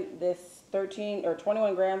add in this 13 or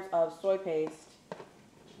 21 grams of soy paste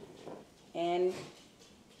and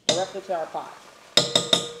directly to our pot.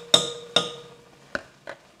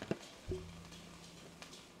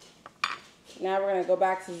 Now we're gonna go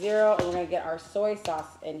back to 0 and we're gonna get our soy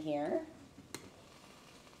sauce in here.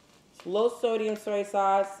 It's low sodium soy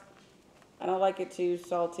sauce. I don't like it too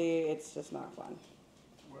salty. It's just not fun.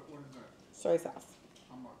 What is that? Soy sauce.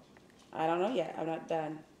 How much? I don't know yet. I'm not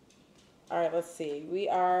done. All right, let's see.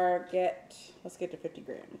 Let's get to 50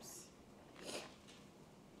 grams.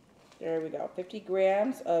 There we go. 50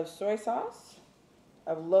 grams of soy sauce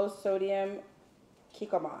of low sodium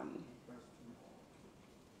kikkoman.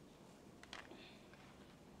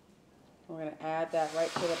 We're going to add that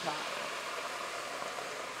right to the pot.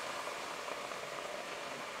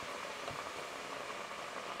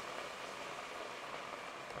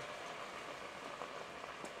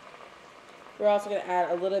 We're also going to add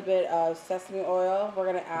a little bit of sesame oil. We're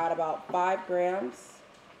going to add about 5 grams.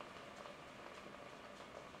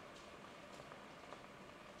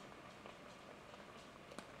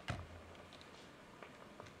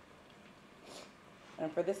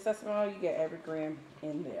 And for this sesame oil, you get every gram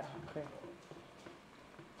in there. Okay.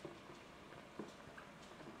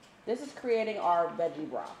 This is creating our veggie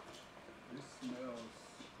broth. This smells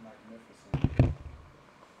magnificent.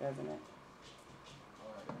 Doesn't it?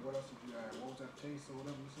 Alright, and what else did you add? What was that taste or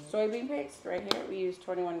whatever you said? Soybean paste, right here, we use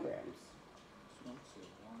 21 grams.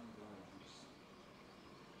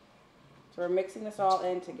 So we're mixing this all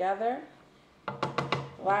in together.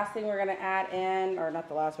 The last thing we're gonna add in, or not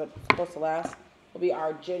the last, but close to last, will be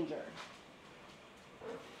our ginger.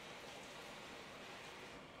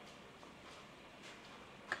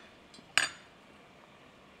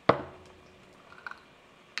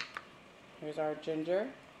 Here's our ginger.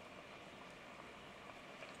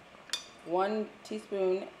 1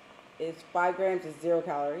 teaspoon is 5 grams, is 0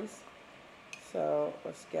 calories. So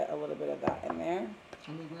let's get a little bit of that in there.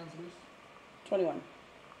 How many grams of this? 21.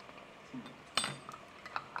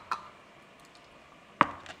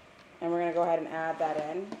 And we're gonna go ahead and add that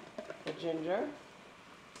in, the ginger.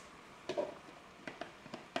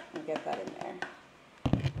 And get that in there.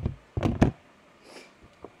 And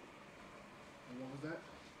what was that?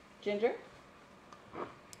 Ginger, How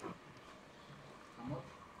much?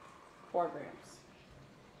 4 grams.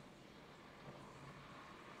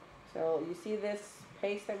 So you see this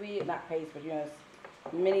paste that not paste, but this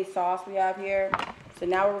mini sauce we have here. So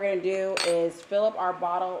now what we're gonna do is fill up our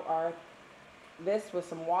bottle, this with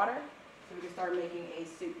some water, so we can start making a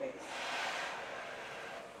soup base.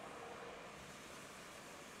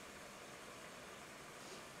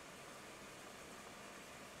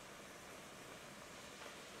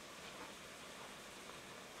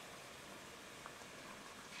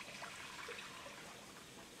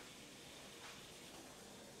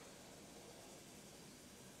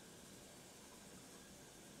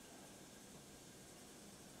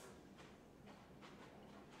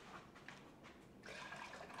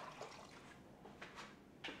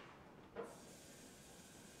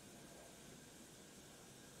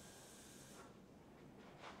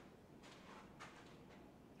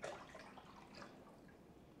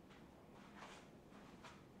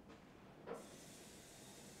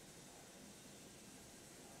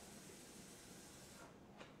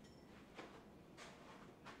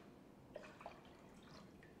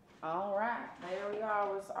 All right, there we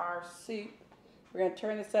are with our soup. We're gonna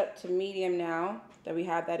turn this up to medium now that we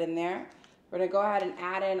have that in there. We're gonna go ahead and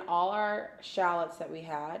add in all our shallots that we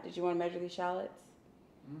had. Did you want to measure these shallots?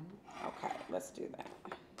 Mm-hmm. Okay, let's do that.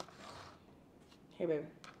 Here, baby.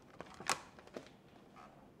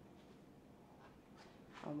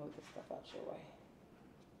 I'll move this stuff out your way.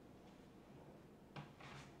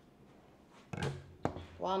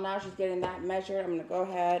 While now she's getting that measured, I'm gonna go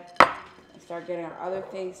ahead and start getting our other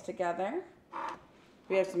things together.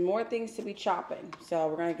 We have some more things to be chopping. So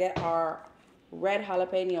we're gonna get our red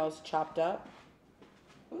jalapenos chopped up.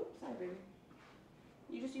 Oops, sorry, baby.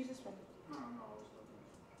 You just use this one. No, no,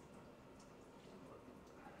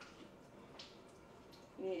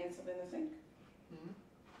 You need to add something in the sink?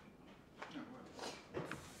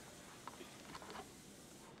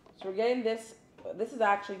 So we're getting this. This is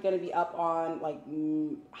actually going to be up on like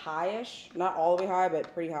high-ish, not all the way high,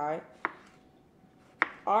 but pretty high.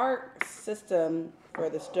 Our system for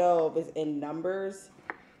the stove is in numbers,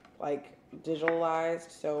 like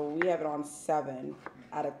digitalized, so we have it on 7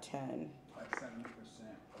 out of 10. Like 70%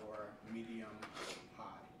 or medium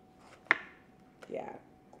high. Yeah,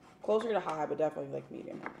 closer to high, but definitely like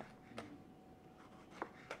medium high.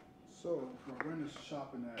 So while Reina's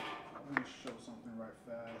chopping that, I'm going to show something right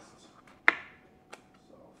fast.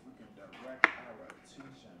 So if we can direct our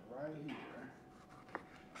attention right here.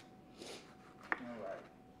 Alright.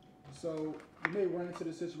 So you may run into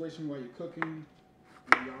the situation while you're cooking,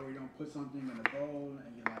 where you already don't put something in a bowl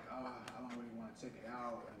and you're like, oh, I don't really want to take it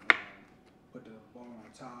out, and then put the bowl on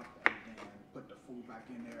top and then put the food back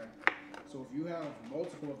in there. So if you have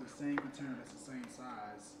multiple of the same container that's the same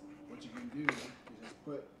size, what you can do is just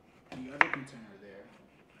put the other container there,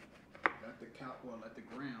 let the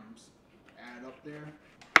grams add up there,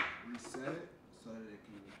 reset it so that it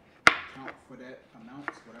can count for that amount,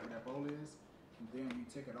 whatever that bowl is, and then when you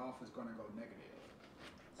take it off, it's going to go negative.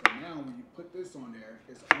 So now when you put this on there,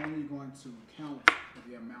 it's only going to count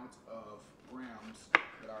the amount of grams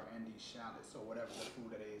that are in these shallots, or whatever the food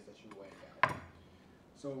that is that you're weighing out.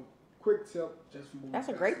 So quick tip, just for moving. That's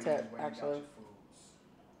a great tip, actually.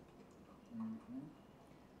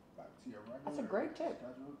 That's a great tip.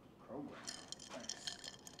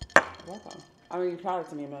 Welcome. I mean, you've taught it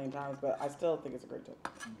to me a million times, but I still think it's a great tip.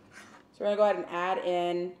 So we're gonna go ahead and add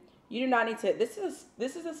in. You do not need to. This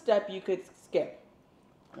is a step you could skip,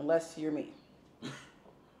 unless you're me.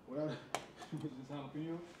 What is this,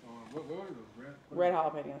 jalapeno? What are those? Red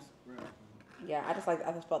jalapenos. Red jalapenos. Yeah, I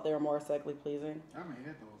just felt they were more aesthetically pleasing. I haven't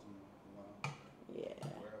had those in a while. Yeah.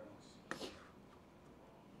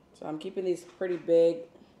 So I'm keeping these pretty big.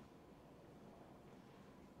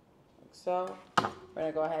 Like so. We're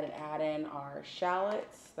gonna go ahead and add in our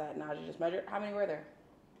shallots that Najee just measured. How many were there?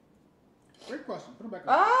 Great question. Put them back up.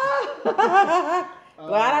 Ah!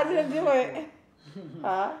 Glad I didn't do it.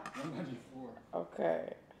 Huh? 194.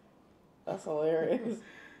 Okay. That's hilarious.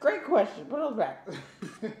 Great question. Put those back.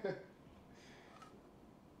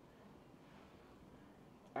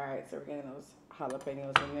 All right, so we're getting those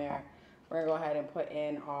jalapenos in there. We're gonna go ahead and put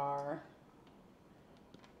in our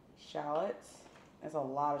shallots. That's a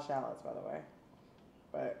lot of shallots, by the way.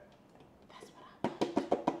 But that's what I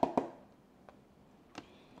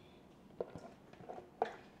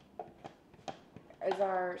want. Is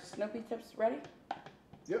our Snoopy tips ready?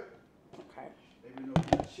 Yep. Okay. Maybe no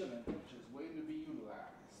chilling, just waiting to be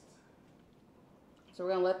utilized. So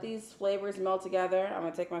we're gonna let these flavors melt together. I'm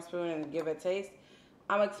gonna take my spoon and give it a taste.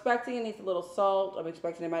 I'm expecting it needs a little salt. I'm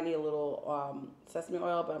expecting it might need a little sesame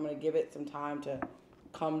oil, but I'm gonna give it some time to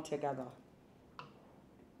come together.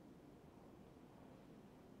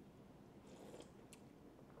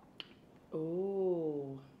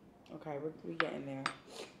 Ooh. Okay, we getting there.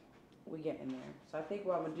 We getting there. So I think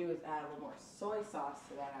what I'm gonna do is add a little more soy sauce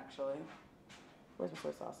to that actually. Where's my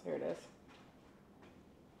soy sauce? Here it is.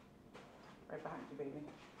 Right behind you, baby.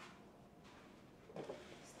 Is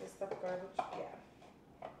this stuff garbage?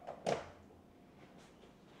 Yeah.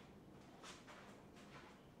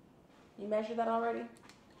 You measured that already?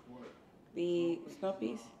 What? The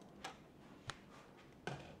Snoopy's?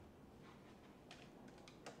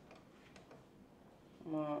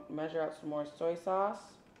 I'm gonna measure out some more soy sauce.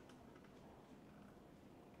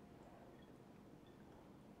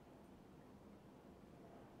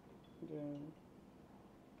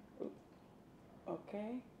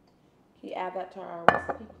 Okay. Can you add that to our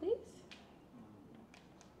recipe, please?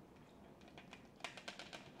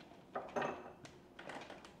 How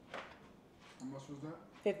much was that?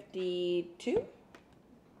 52.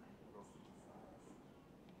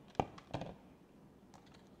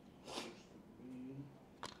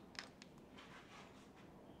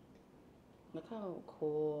 Look how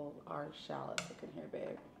cool our shallots look in here,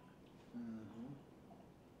 babe. Mm-hmm.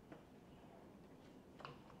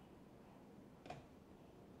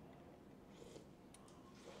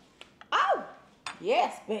 Oh!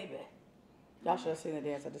 Yes, baby. Y'all should have seen the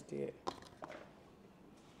dance I just did.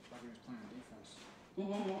 Like he was playing defense.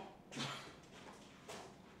 Mm-hmm.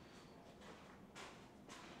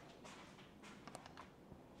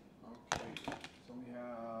 Okay, so we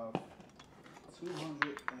have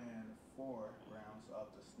 204 grams of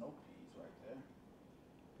the snow peas right there.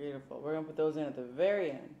 Beautiful. We're gonna put those in at the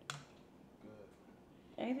very end.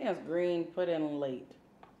 Good. Anything that's green, put in late.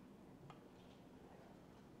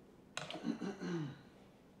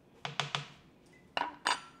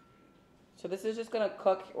 So this is just gonna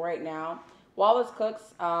cook right now. While this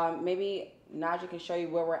cooks, maybe Najee can show you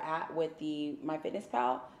where we're at with the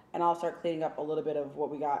MyFitnessPal, and I'll start cleaning up a little bit of what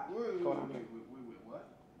we got going on here. Wait, what?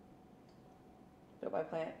 Built by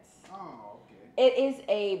Plants. Oh, okay. It is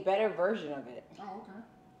a better version of it. Oh, okay.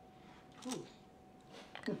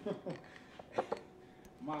 Cool.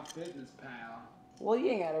 My Fitness Pal. Well, you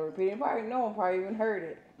ain't gotta repeat it. Probably no one probably even heard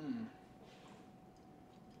it.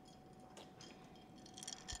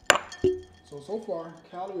 So far,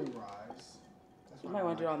 calorie rise. You might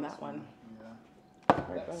want to do it on that one. Yeah.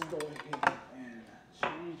 Let's go ahead and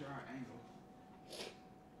change our angle.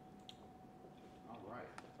 All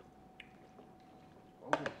right.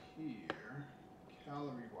 Over here,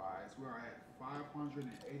 calorie wise, we're at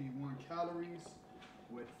 581 calories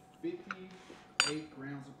with 58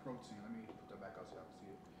 grams of protein. Let me put that back out so y'all can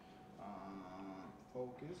see it.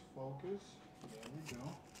 Focus. There we go.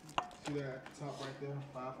 See that at the top right there?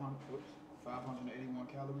 581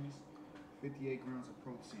 calories, 58 grams of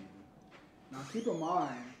protein. Now keep in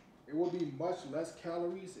mind, it will be much less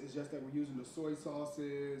calories. It's just that we're using the soy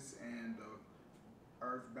sauces and the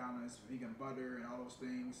earth balance, vegan butter, and all those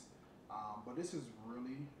things. But this is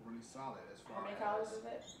really, really solid as far as. How many calories is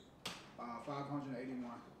it?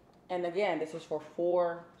 581. And again, this is for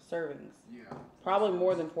 4 servings. Yeah. Probably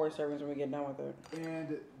more than 4 servings when we get done with it.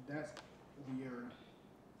 And that's we're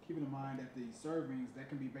keeping in mind that the servings, that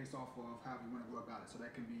can be based off of how you want to go about it. So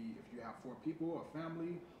that can be if you have 4 people, a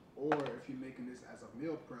family, or if you're making this as a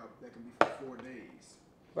meal prep, that can be for 4 days.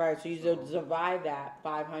 Right, so you divide that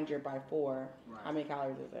 500 by 4. Right. How many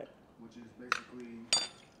calories is it? Which is basically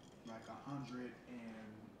like 100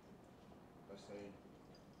 and, let's say,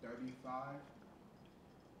 35,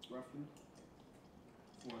 roughly.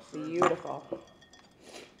 For a serving. Beautiful.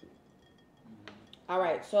 All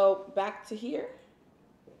right, so back to here.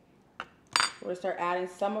 We're gonna start adding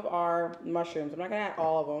some of our mushrooms. I'm not gonna add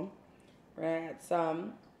all of them. We're gonna add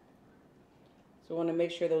some. So we wanna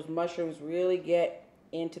make sure those mushrooms really get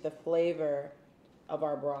into the flavor of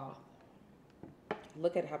our broth.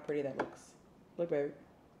 Look at how pretty that looks. Look, baby.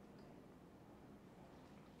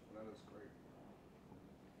 That looks great.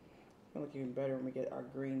 It'll look even better when we get our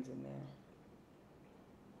greens in there.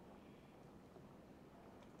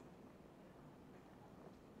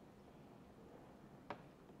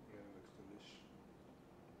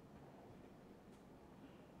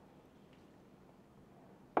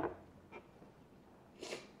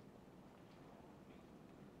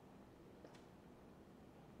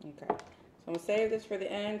 Okay, so I'm gonna save this for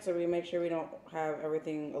the end so we make sure we don't have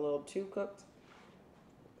everything a little too cooked.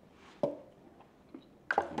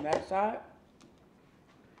 On that side.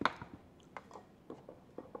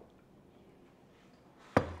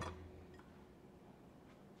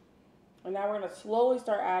 And now we're gonna slowly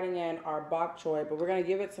start adding in our bok choy, but we're gonna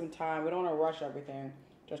give it some time. We don't wanna rush everything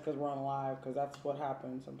just because we're on live, because that's what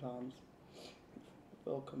happens sometimes.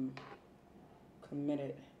 Feel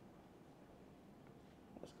committed.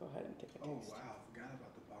 Let's go ahead and take a taste. Oh wow, I forgot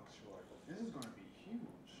about the bok choy. This is gonna be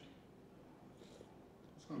huge.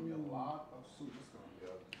 It's gonna be a lot of soup. It's gonna be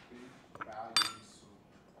a big value soup.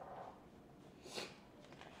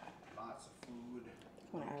 Lots of food,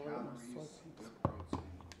 good calories, good protein.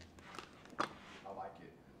 I like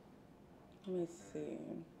it. Let me see.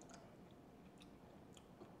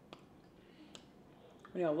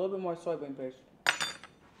 We need a little bit more soybean paste.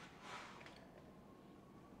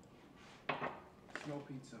 Snow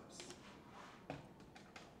pea tips. Make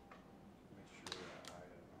sure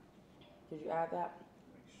I Did you add that?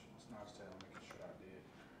 make sure it's not said. I'm making sure I did.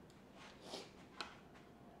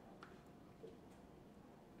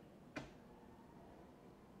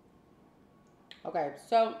 Okay,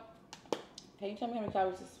 so can you tell me how many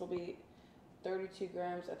calories this will be? 32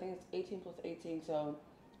 grams. I think it's 18 plus 18, so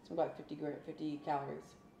it's about 50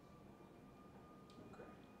 calories. Okay.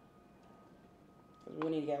 Because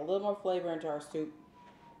we need to get a little more flavor into our soup.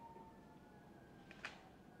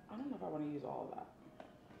 I don't know if I want to use all of that.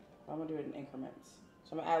 I'm going to do it in increments.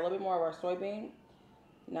 So I'm going to add a little bit more of our soybean.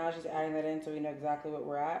 Now she's adding that in so we know exactly what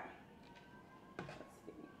we're at. Let's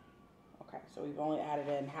see. Okay, so we've only added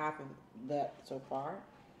in half of that so far.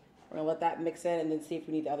 We're gonna let that mix in and then see if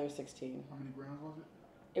we need the other 16. How many grams was it?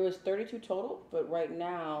 It was 32 total, but right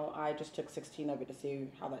now I just took 16 of it to see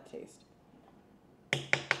how that tastes.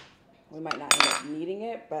 We might not end up needing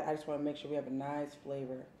it, but I just want to make sure we have a nice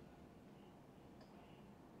flavor.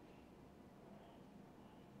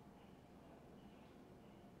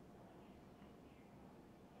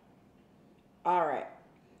 All right,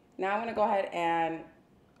 now I'm gonna go ahead and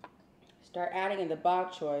start adding in the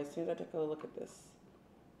bok choy as soon as I take a look at this.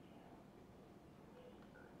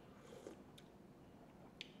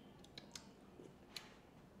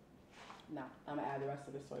 No, I'm gonna add the rest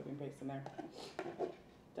of the soybean paste in there.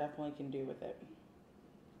 Definitely can do with it.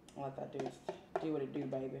 I'll let that do what it do,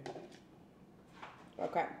 baby.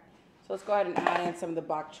 Okay, so let's go ahead and add in some of the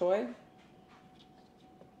bok choy.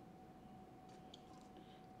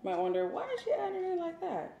 You might wonder, why is she adding it in like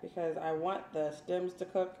that? Because I want the stems to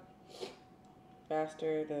cook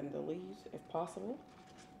faster than the leaves, if possible.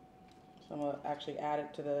 So I'm gonna actually add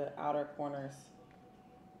it to the outer corners,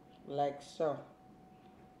 like so.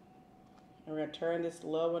 And we're gonna turn this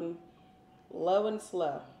low and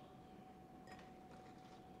slow.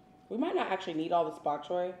 We might not actually need all this bok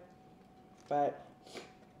choy, but it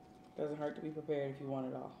doesn't hurt to be prepared if you want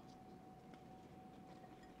it all.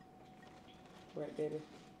 Right, baby?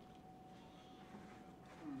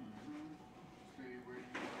 Stay ready,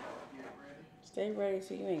 get ready. Stay ready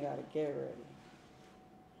so you ain't gotta get ready.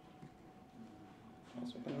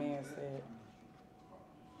 That's what the man said.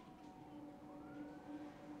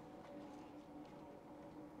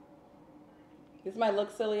 This might look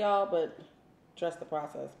silly, y'all, but trust the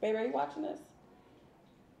process. Baby, are you watching this?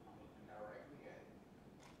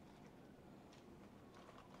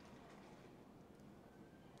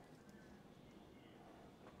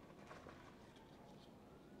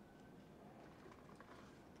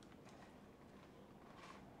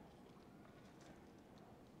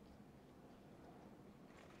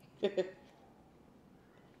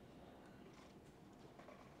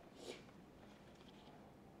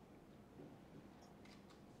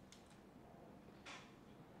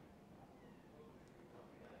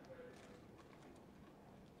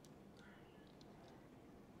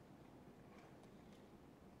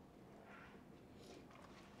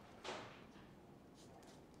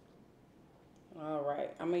 All right,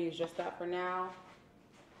 I'm gonna use just that for now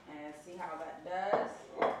and see how that does.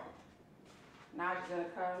 Now she's gonna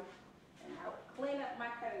come and help clean up my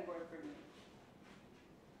cutting board for me.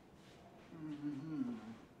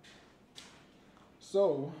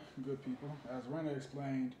 So, good people, as Reina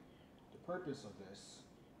explained, the purpose of this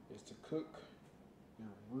is to cook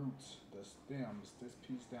your roots, the stems, this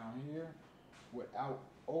piece down here, without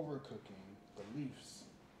overcooking the leaves,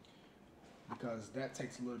 because that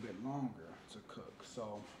takes a little bit longer to cook.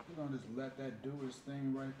 So we're gonna just let that do its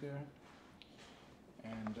thing right there,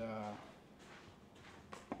 and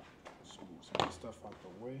let's move some of the stuff out the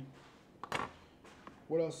way.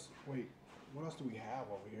 What else? Wait, what else do we have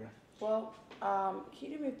over here? Well, can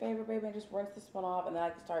you do me a favor, baby, and just rinse this one off, and then I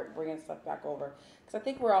can start bringing stuff back over, because I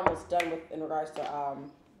think we're almost done with in regards to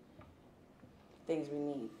things we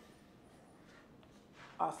need.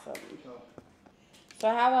 Awesome. So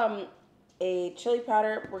I have a chili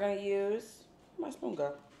powder we're gonna use. Where'd my spoon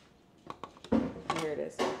go? Here it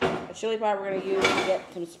is. A chili powder we're gonna use to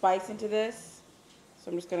get some spice into this. So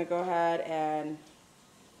I'm just gonna go ahead and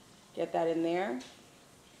get that in there.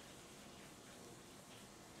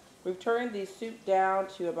 We've turned the soup down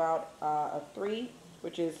to about a 3,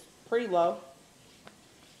 which is pretty low.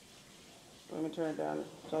 I'm gonna turn it down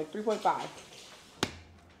to like 3.5.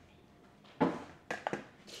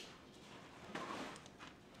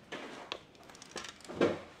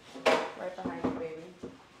 Right behind you, baby.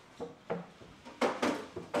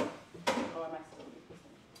 Oh, am I still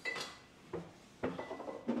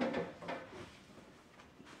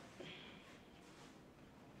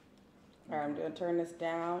All right, I'm gonna turn this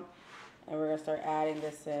down, and we're gonna start adding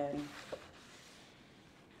this in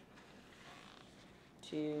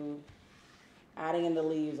to adding in the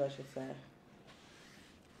leaves, I should say.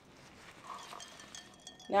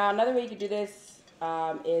 Now, another way you could do this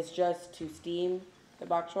is just to steam the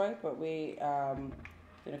bok choy, but we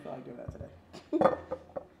didn't feel like doing that today.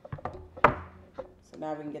 So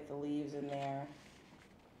now we can get the leaves in there,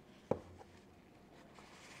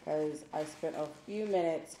 because I spent a few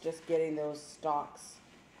minutes just getting those stalks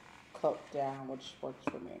cooked down, which works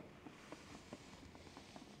for me.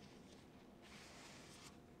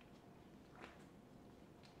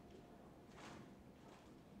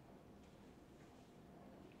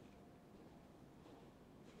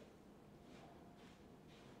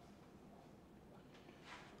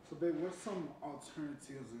 So, babe, what's some alternatives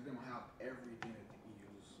that don't have everything that you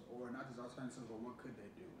use, or as alternatives, but what could they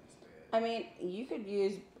do instead? I mean, you could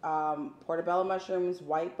use portobello mushrooms,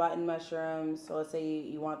 white button mushrooms. So let's say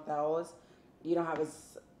you want those. You don't have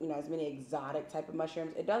as many exotic type of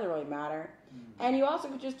mushrooms. It doesn't really matter. Mm-hmm. And you also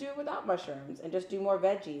could just do it without mushrooms and just do more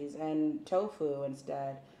veggies and tofu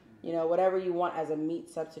instead. Whatever you want as a meat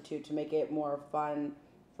substitute to make it more fun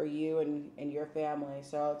for you and your family.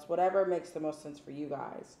 So it's whatever makes the most sense for you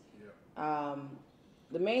guys. Yeah.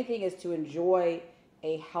 The main thing is to enjoy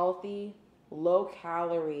a healthy, low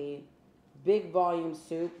calorie, big volume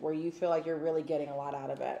soup where you feel like you're really getting a lot out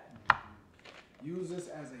of it. Use this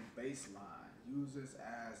as a baseline. Use this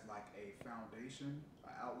as like a foundation,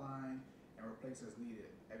 an outline, and replace as needed.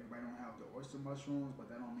 Everybody don't have the oyster mushrooms, but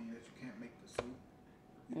that don't mean that you can't make the soup.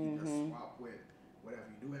 You can just swap with whatever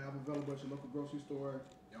you do have available at your local grocery store.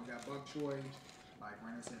 You don't got bok choy. Like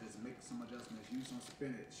Reina said, just make some adjustments. Use some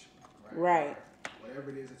spinach. Right.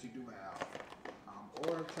 Whatever it is that you do have.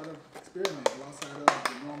 Or try to experiment. Go outside of the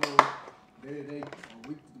normal day-to-day or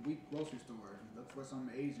week-to-week grocery store. Look for some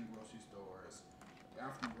Asian grocery stores,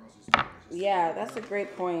 African grocery stores. Yeah, that's a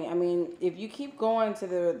great point. I mean, if you keep going to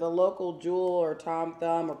the local Jewel or Tom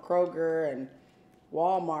Thumb or Kroger and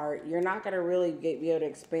Walmart, you're not going to really be able to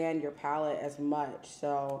expand your palate as much.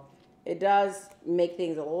 So it does make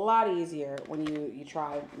things a lot easier when you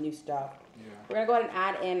try new stuff. Yeah. We're going to go ahead and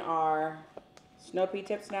add in our snow pea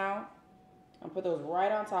tips now. And put those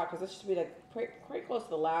right on top because this should be like pretty close to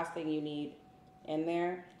the last thing you need in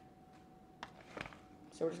there.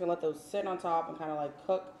 So we're just going to let those sit on top and kind of like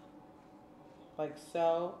cook like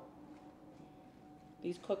so.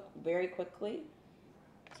 These cook very quickly.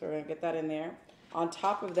 So we're going to get that in there. On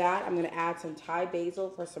top of that, I'm going to add some Thai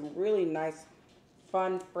basil for some really nice,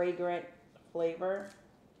 fun, fragrant flavor.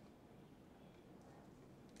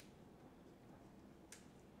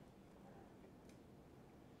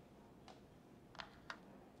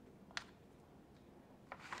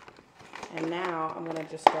 And now I'm going to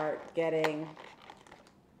just start getting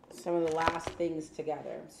some of the last things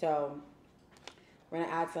together. So we're going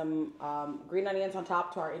to add some green onions on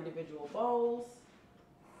top to our individual bowls.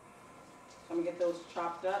 I'm going to get those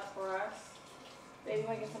chopped up for us. Baby, you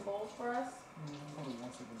want to get some bowls for us? Hold on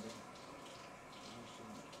 1 second, baby. I'm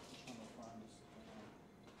trying to find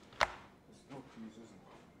this snow peas, isn't it?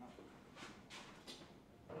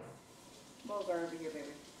 Bowls are over here,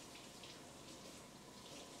 baby.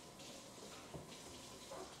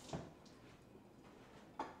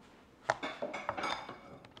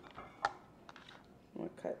 I'm going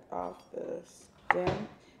to cut off the stem.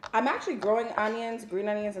 I'm actually growing onions, green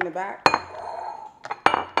onions in the back.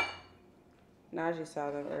 Najee saw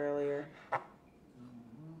them earlier.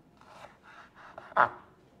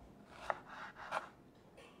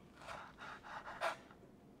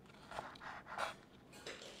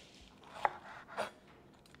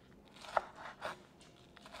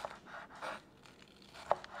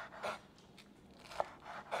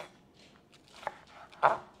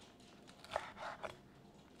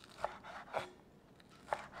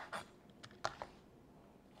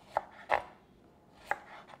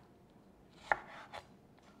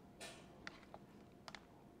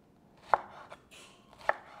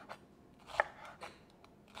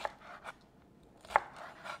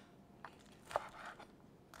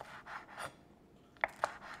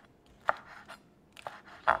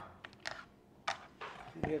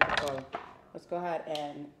 Beautiful. Let's go ahead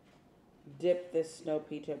and dip this snow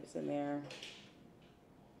pea tips in there.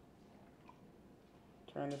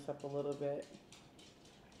 Turn this up a little bit.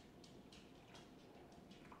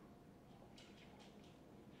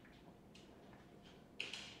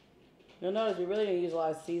 You'll notice we really didn't use a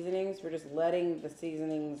lot of seasonings. We're just letting the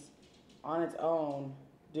seasonings on its own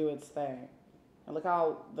do its thing. And look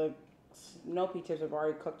how the snow pea tips have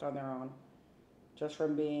already cooked on their own just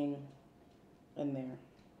from being in there.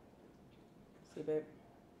 See, babe?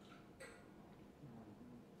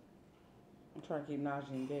 I'm trying to keep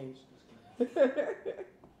Najee engaged.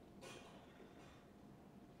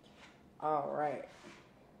 All right.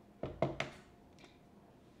 Let's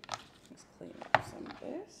clean up some of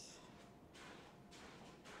this.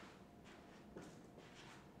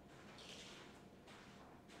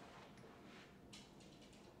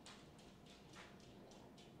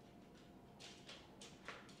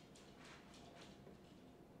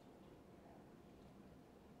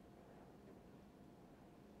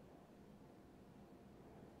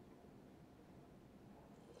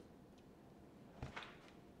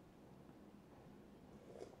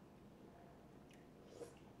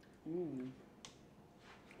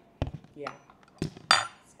 Yeah,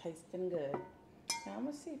 it's tasting good. Now I'm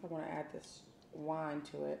gonna see if I want to add this wine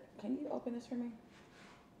to it. Can you open this for me?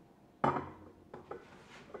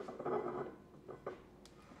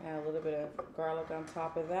 Add a little bit of garlic on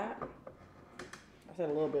top of that. I said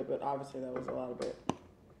a little bit, but obviously that was a lot of it.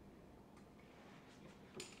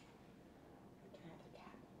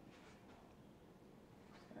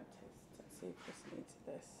 Let's see if this needs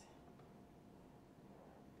this.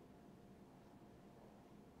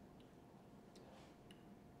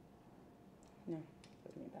 No,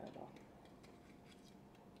 doesn't need that at all.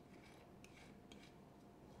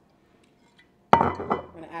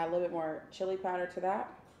 I'm gonna add a little bit more chili powder to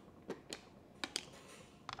that.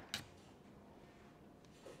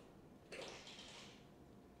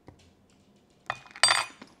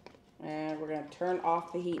 And we're gonna turn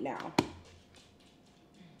off the heat now.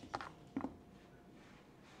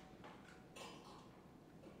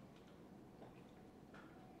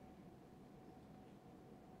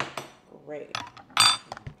 Great.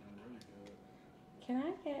 Can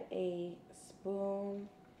I get a spoon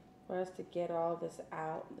for us to get all this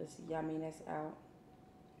out, this yumminess out?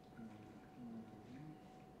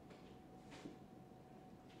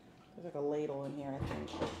 There's like a ladle in here, I think.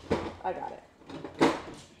 I got it.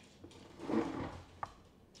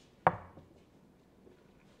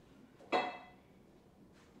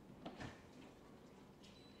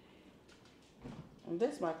 And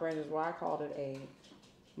this, my friend, is why I called it a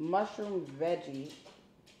mushroom veggie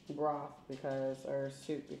broth or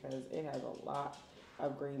soup, because it has a lot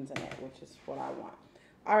of greens in it, which is what I want.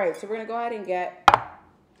 All right, so we're gonna go ahead and get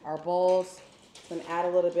our bowls and add a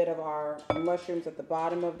little bit of our mushrooms at the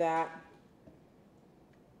bottom of that.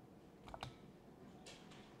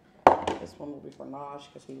 This one will be for Nosh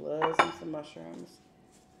because he loves him some mushrooms.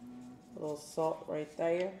 A little salt right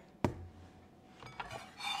there.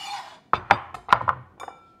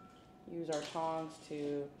 Use our tongs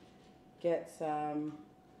to get some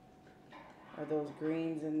of those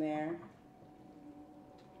greens in there.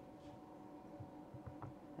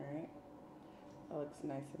 All right, that looks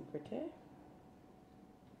nice and pretty.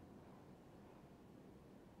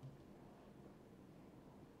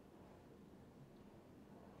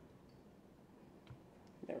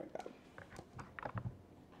 There we go.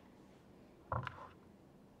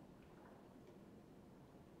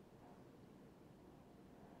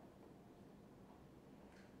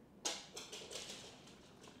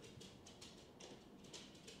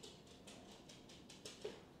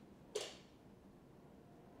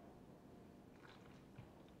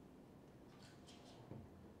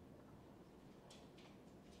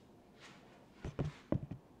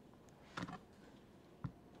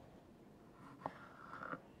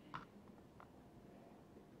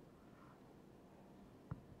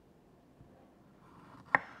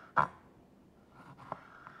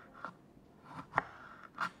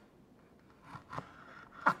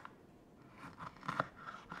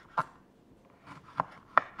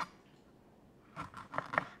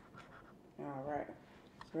 All right,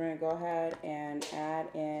 so we're gonna go ahead and add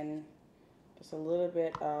in just a little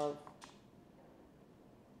bit of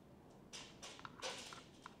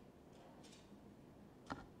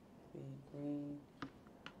the green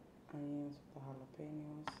onions with the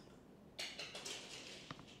jalapenos.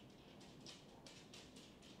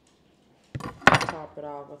 Top it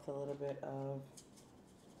off with a little bit of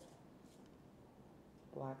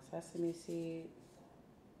black sesame seed.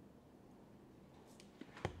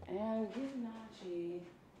 And give Nachi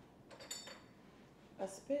a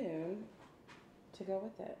spoon to go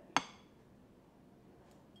with it.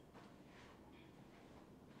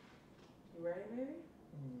 You ready, baby?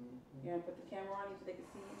 Mm-hmm. You want to put the camera on you so they can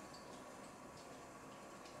see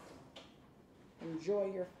you? Enjoy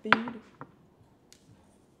your food.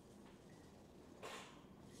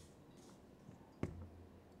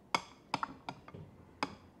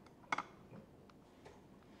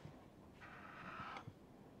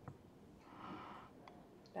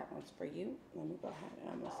 That one's for you. Let me go ahead and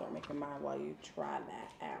I'm gonna start making mine while you try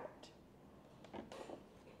that out.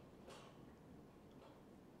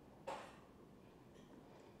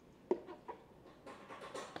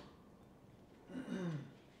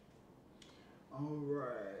 All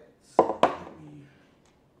right, so let me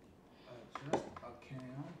adjust a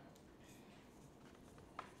cam.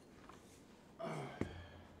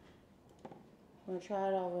 Wanna try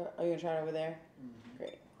it over? Oh, you gonna try it over there? Mm-hmm.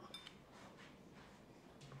 Great.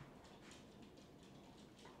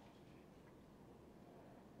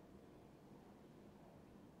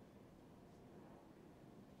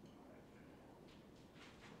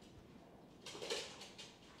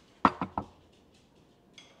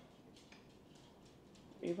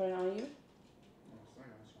 You put it on you?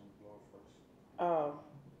 Oh,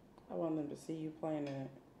 I want them to see you playing in it.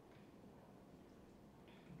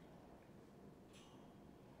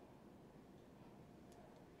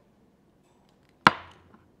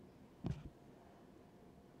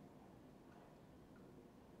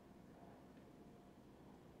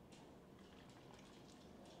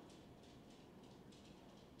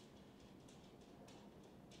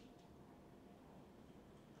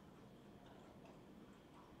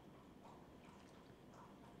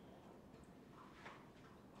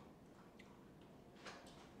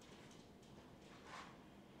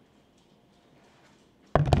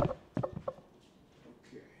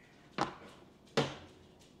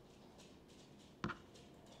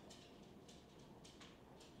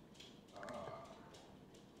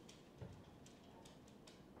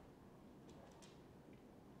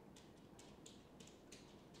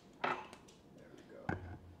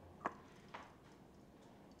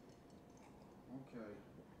 Okay,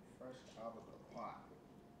 fresh out of the pot.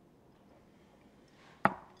 I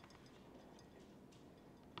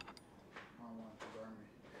don't want it to burn me.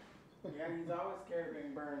 Yeah, he's always scared of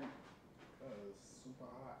being burned. Because it's super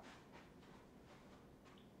hot.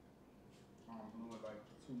 Blew it like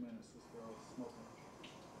 2 minutes, it's still smoking.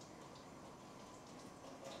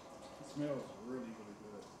 It smells really, really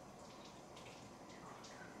good.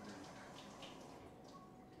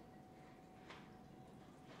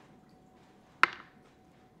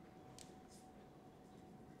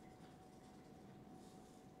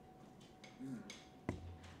 Mm.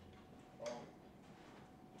 Oh.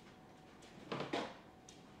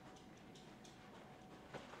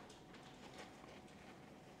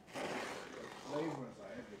 Flavors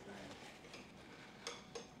are everything.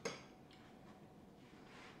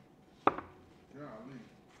 Golly,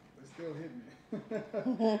 they still hit me.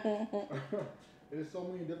 There's so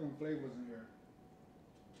many different flavors in here.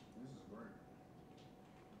 This is great.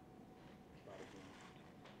 Try it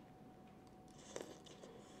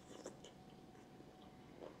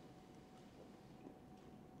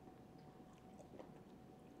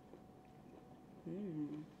again.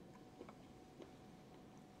 Mm.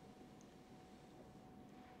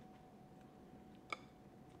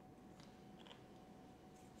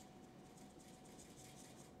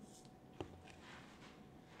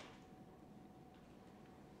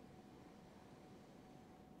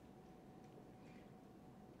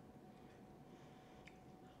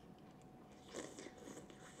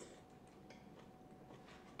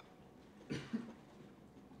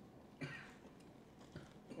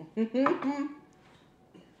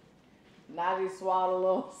 Naughty swallowed a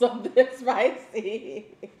little something spicy.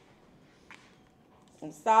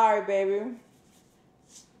 I'm sorry, baby.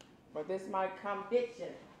 But this might come hit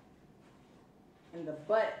you in the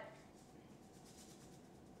butt.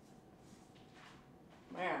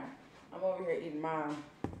 Man, I'm over here eating mine.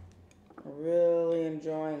 I'm really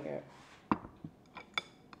enjoying it.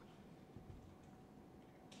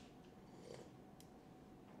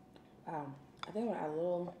 I think I'm gonna add a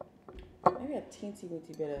little, maybe a teensy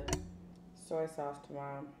weensy bit of soy sauce to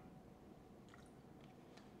mine.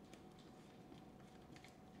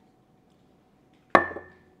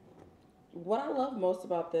 What I love most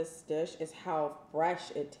about this dish is how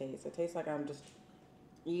fresh it tastes. It tastes like I'm just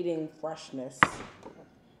eating freshness.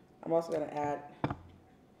 I'm also gonna add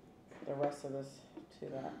the rest of this to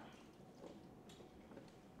that.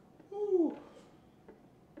 Ooh.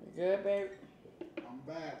 You good, babe? I'm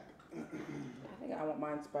back. I think I want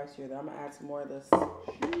mine spicier though. I'm gonna add some more of this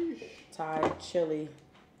Sheesh. Thai chili.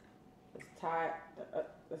 This Thai,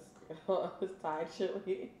 this Thai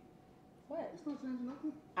chili. What? It's not changing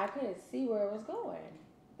nothing. I couldn't see where it was going.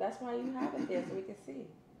 That's why you have it there so we can see.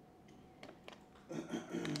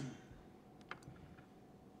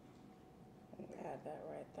 Add that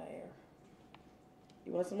right there.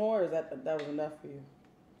 You want some more, or is that was enough for you?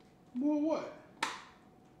 More what?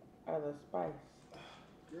 Out of the spice.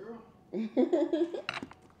 Girl, you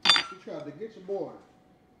tried to get your boy.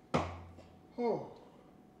 Oh.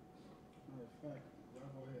 Matter of fact, y'all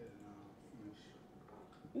go ahead and finish.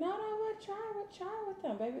 No, what? Try with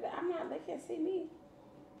them, baby. I'm not. They can't see me.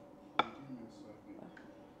 Give me a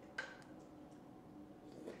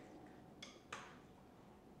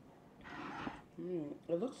second.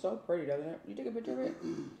 It looks so pretty, doesn't it? You take a picture of it?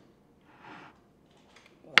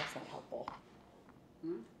 Well, that's not helpful.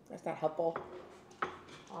 That's not helpful.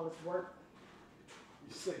 All this work.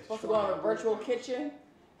 You say Supposed to go on a virtual kitchen.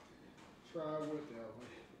 Try with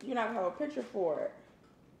that. You're not gonna have a picture for it.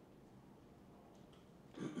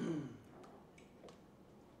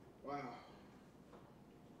 Wow.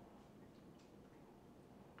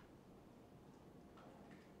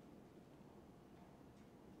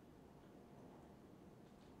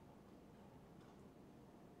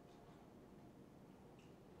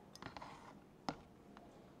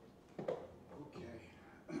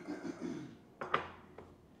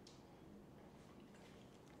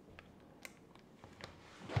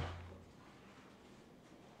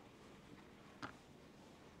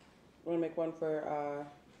 Want to make one for,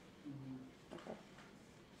 okay.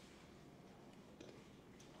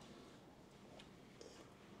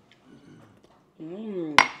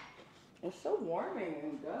 It's so warming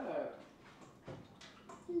and good.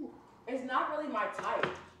 It's not really my type.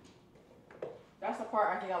 That's the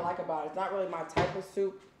part I think I like about it. It's not really my type of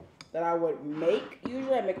soup that I would make.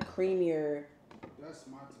 Usually I make a creamier. That's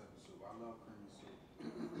my type of soup. I love creamy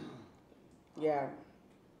soup. Yeah.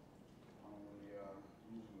 I don't really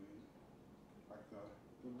usually like the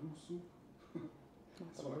loose soup.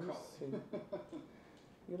 That's what I call it.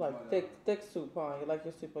 You like thick soup, huh? You like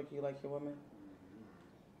your soup like you like your women?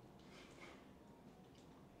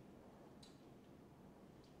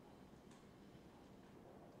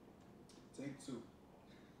 too.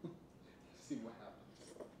 See what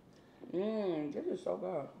happens. This is so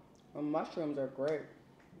good. The mushrooms are great.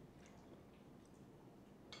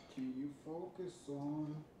 Can you focus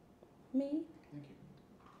on Me? Thank you.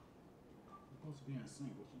 You're supposed to be in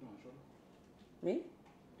sync. What you doing, Shorty? Me?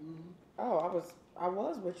 Mm-hmm. Oh, I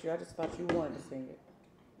was with you. I just thought you wanted to sing it.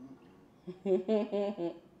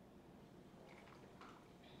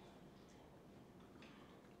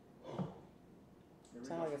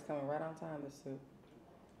 Sounds like it's coming right on time, this soup.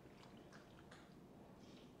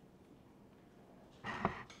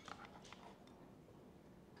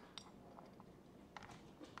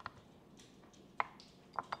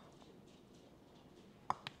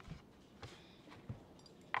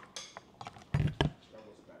 That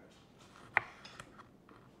was better.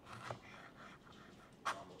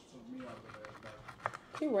 Almost took me out of there, but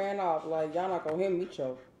She ran off like, y'all not gonna hear me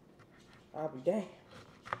choke. I'll be dang.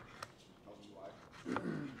 I was like,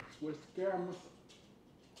 switch the cameras.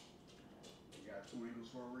 You got 2 angles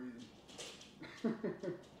for a reason.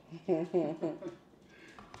 Man.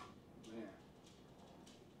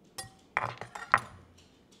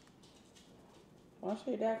 Why don't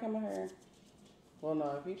your dad come in here? Well,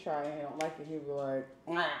 no, if he try and he don't like it, he'll be like,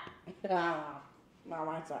 not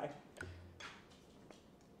my side.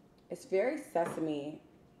 It's very sesame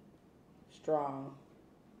strong,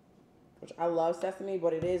 which I love sesame,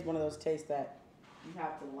 but it is one of those tastes that you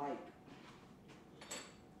have to like.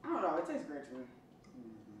 I don't know, it tastes great to me.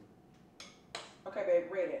 Okay,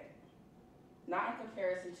 babe, rate it. Not in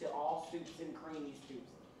comparison to all soups and creamy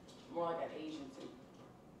soups. More like an Asian soup.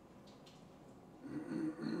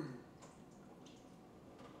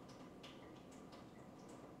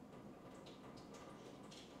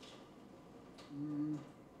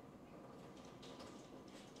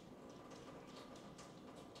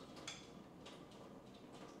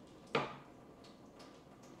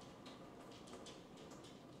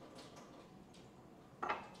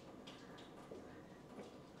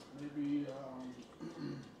 Maybe,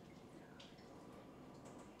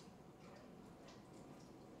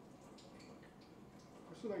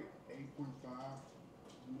 it's like 8.5.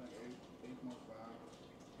 Like 8.5.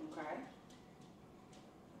 Okay.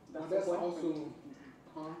 But a that's win for also, me.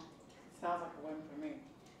 huh? Sounds like a win for me.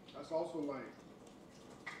 That's also like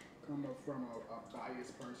coming from a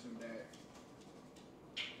biased person that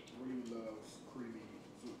really loves creamy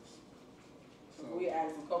soups. So if we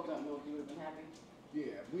added some coconut milk, you would have been happy.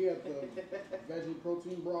 Yeah, if we had the veggie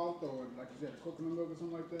protein broth or like you said, coconut milk or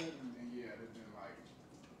something like that, and then yeah, it'd been like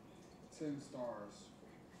 10 stars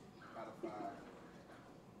out of 5.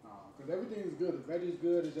 Because everything is good. The veggie's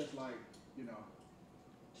good. It's just like, you know.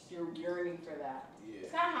 Just you're yearning for that. Yeah.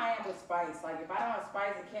 It's kind of how I am with spice. Like if I don't have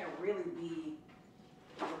spice, it can't really be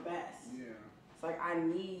the best. Yeah. It's like I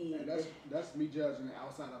need. And that's me judging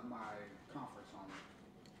outside of my comfort zone.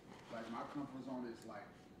 Like my comfort zone is like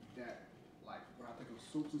that. Like when I think of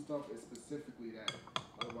soups and stuff, it's specifically that.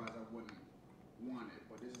 Otherwise, I wouldn't want it.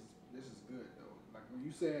 But this is good though. Like when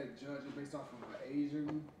you said judge it based off of an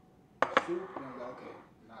Asian soup, then I was like, okay,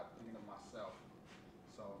 not thinking of myself.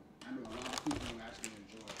 So I know a lot of people who actually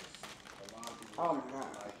enjoy this. A lot of people Oh my really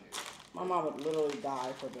God. like it. My mom would literally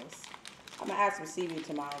die for this. I'm gonna add some seaweed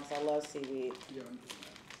to mine because I love seaweed. Yeah, I'm doing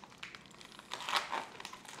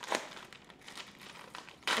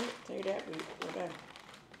that. Tell your dad we're done.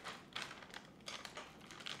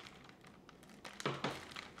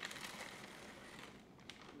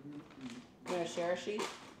 You wanna share a sheet?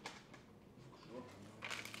 Sure.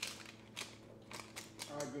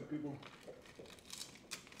 All right, good people.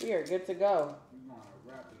 We are good to go. We're gonna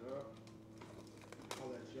wrap it up. I'll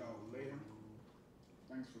let y'all later.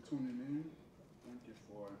 Thanks for tuning in. Thank you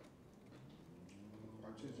for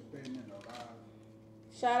participating in the live.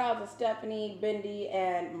 Shout out to Stephanie, Bindi,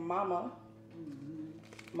 and Mama.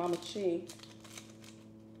 Mama Chi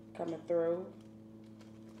coming through.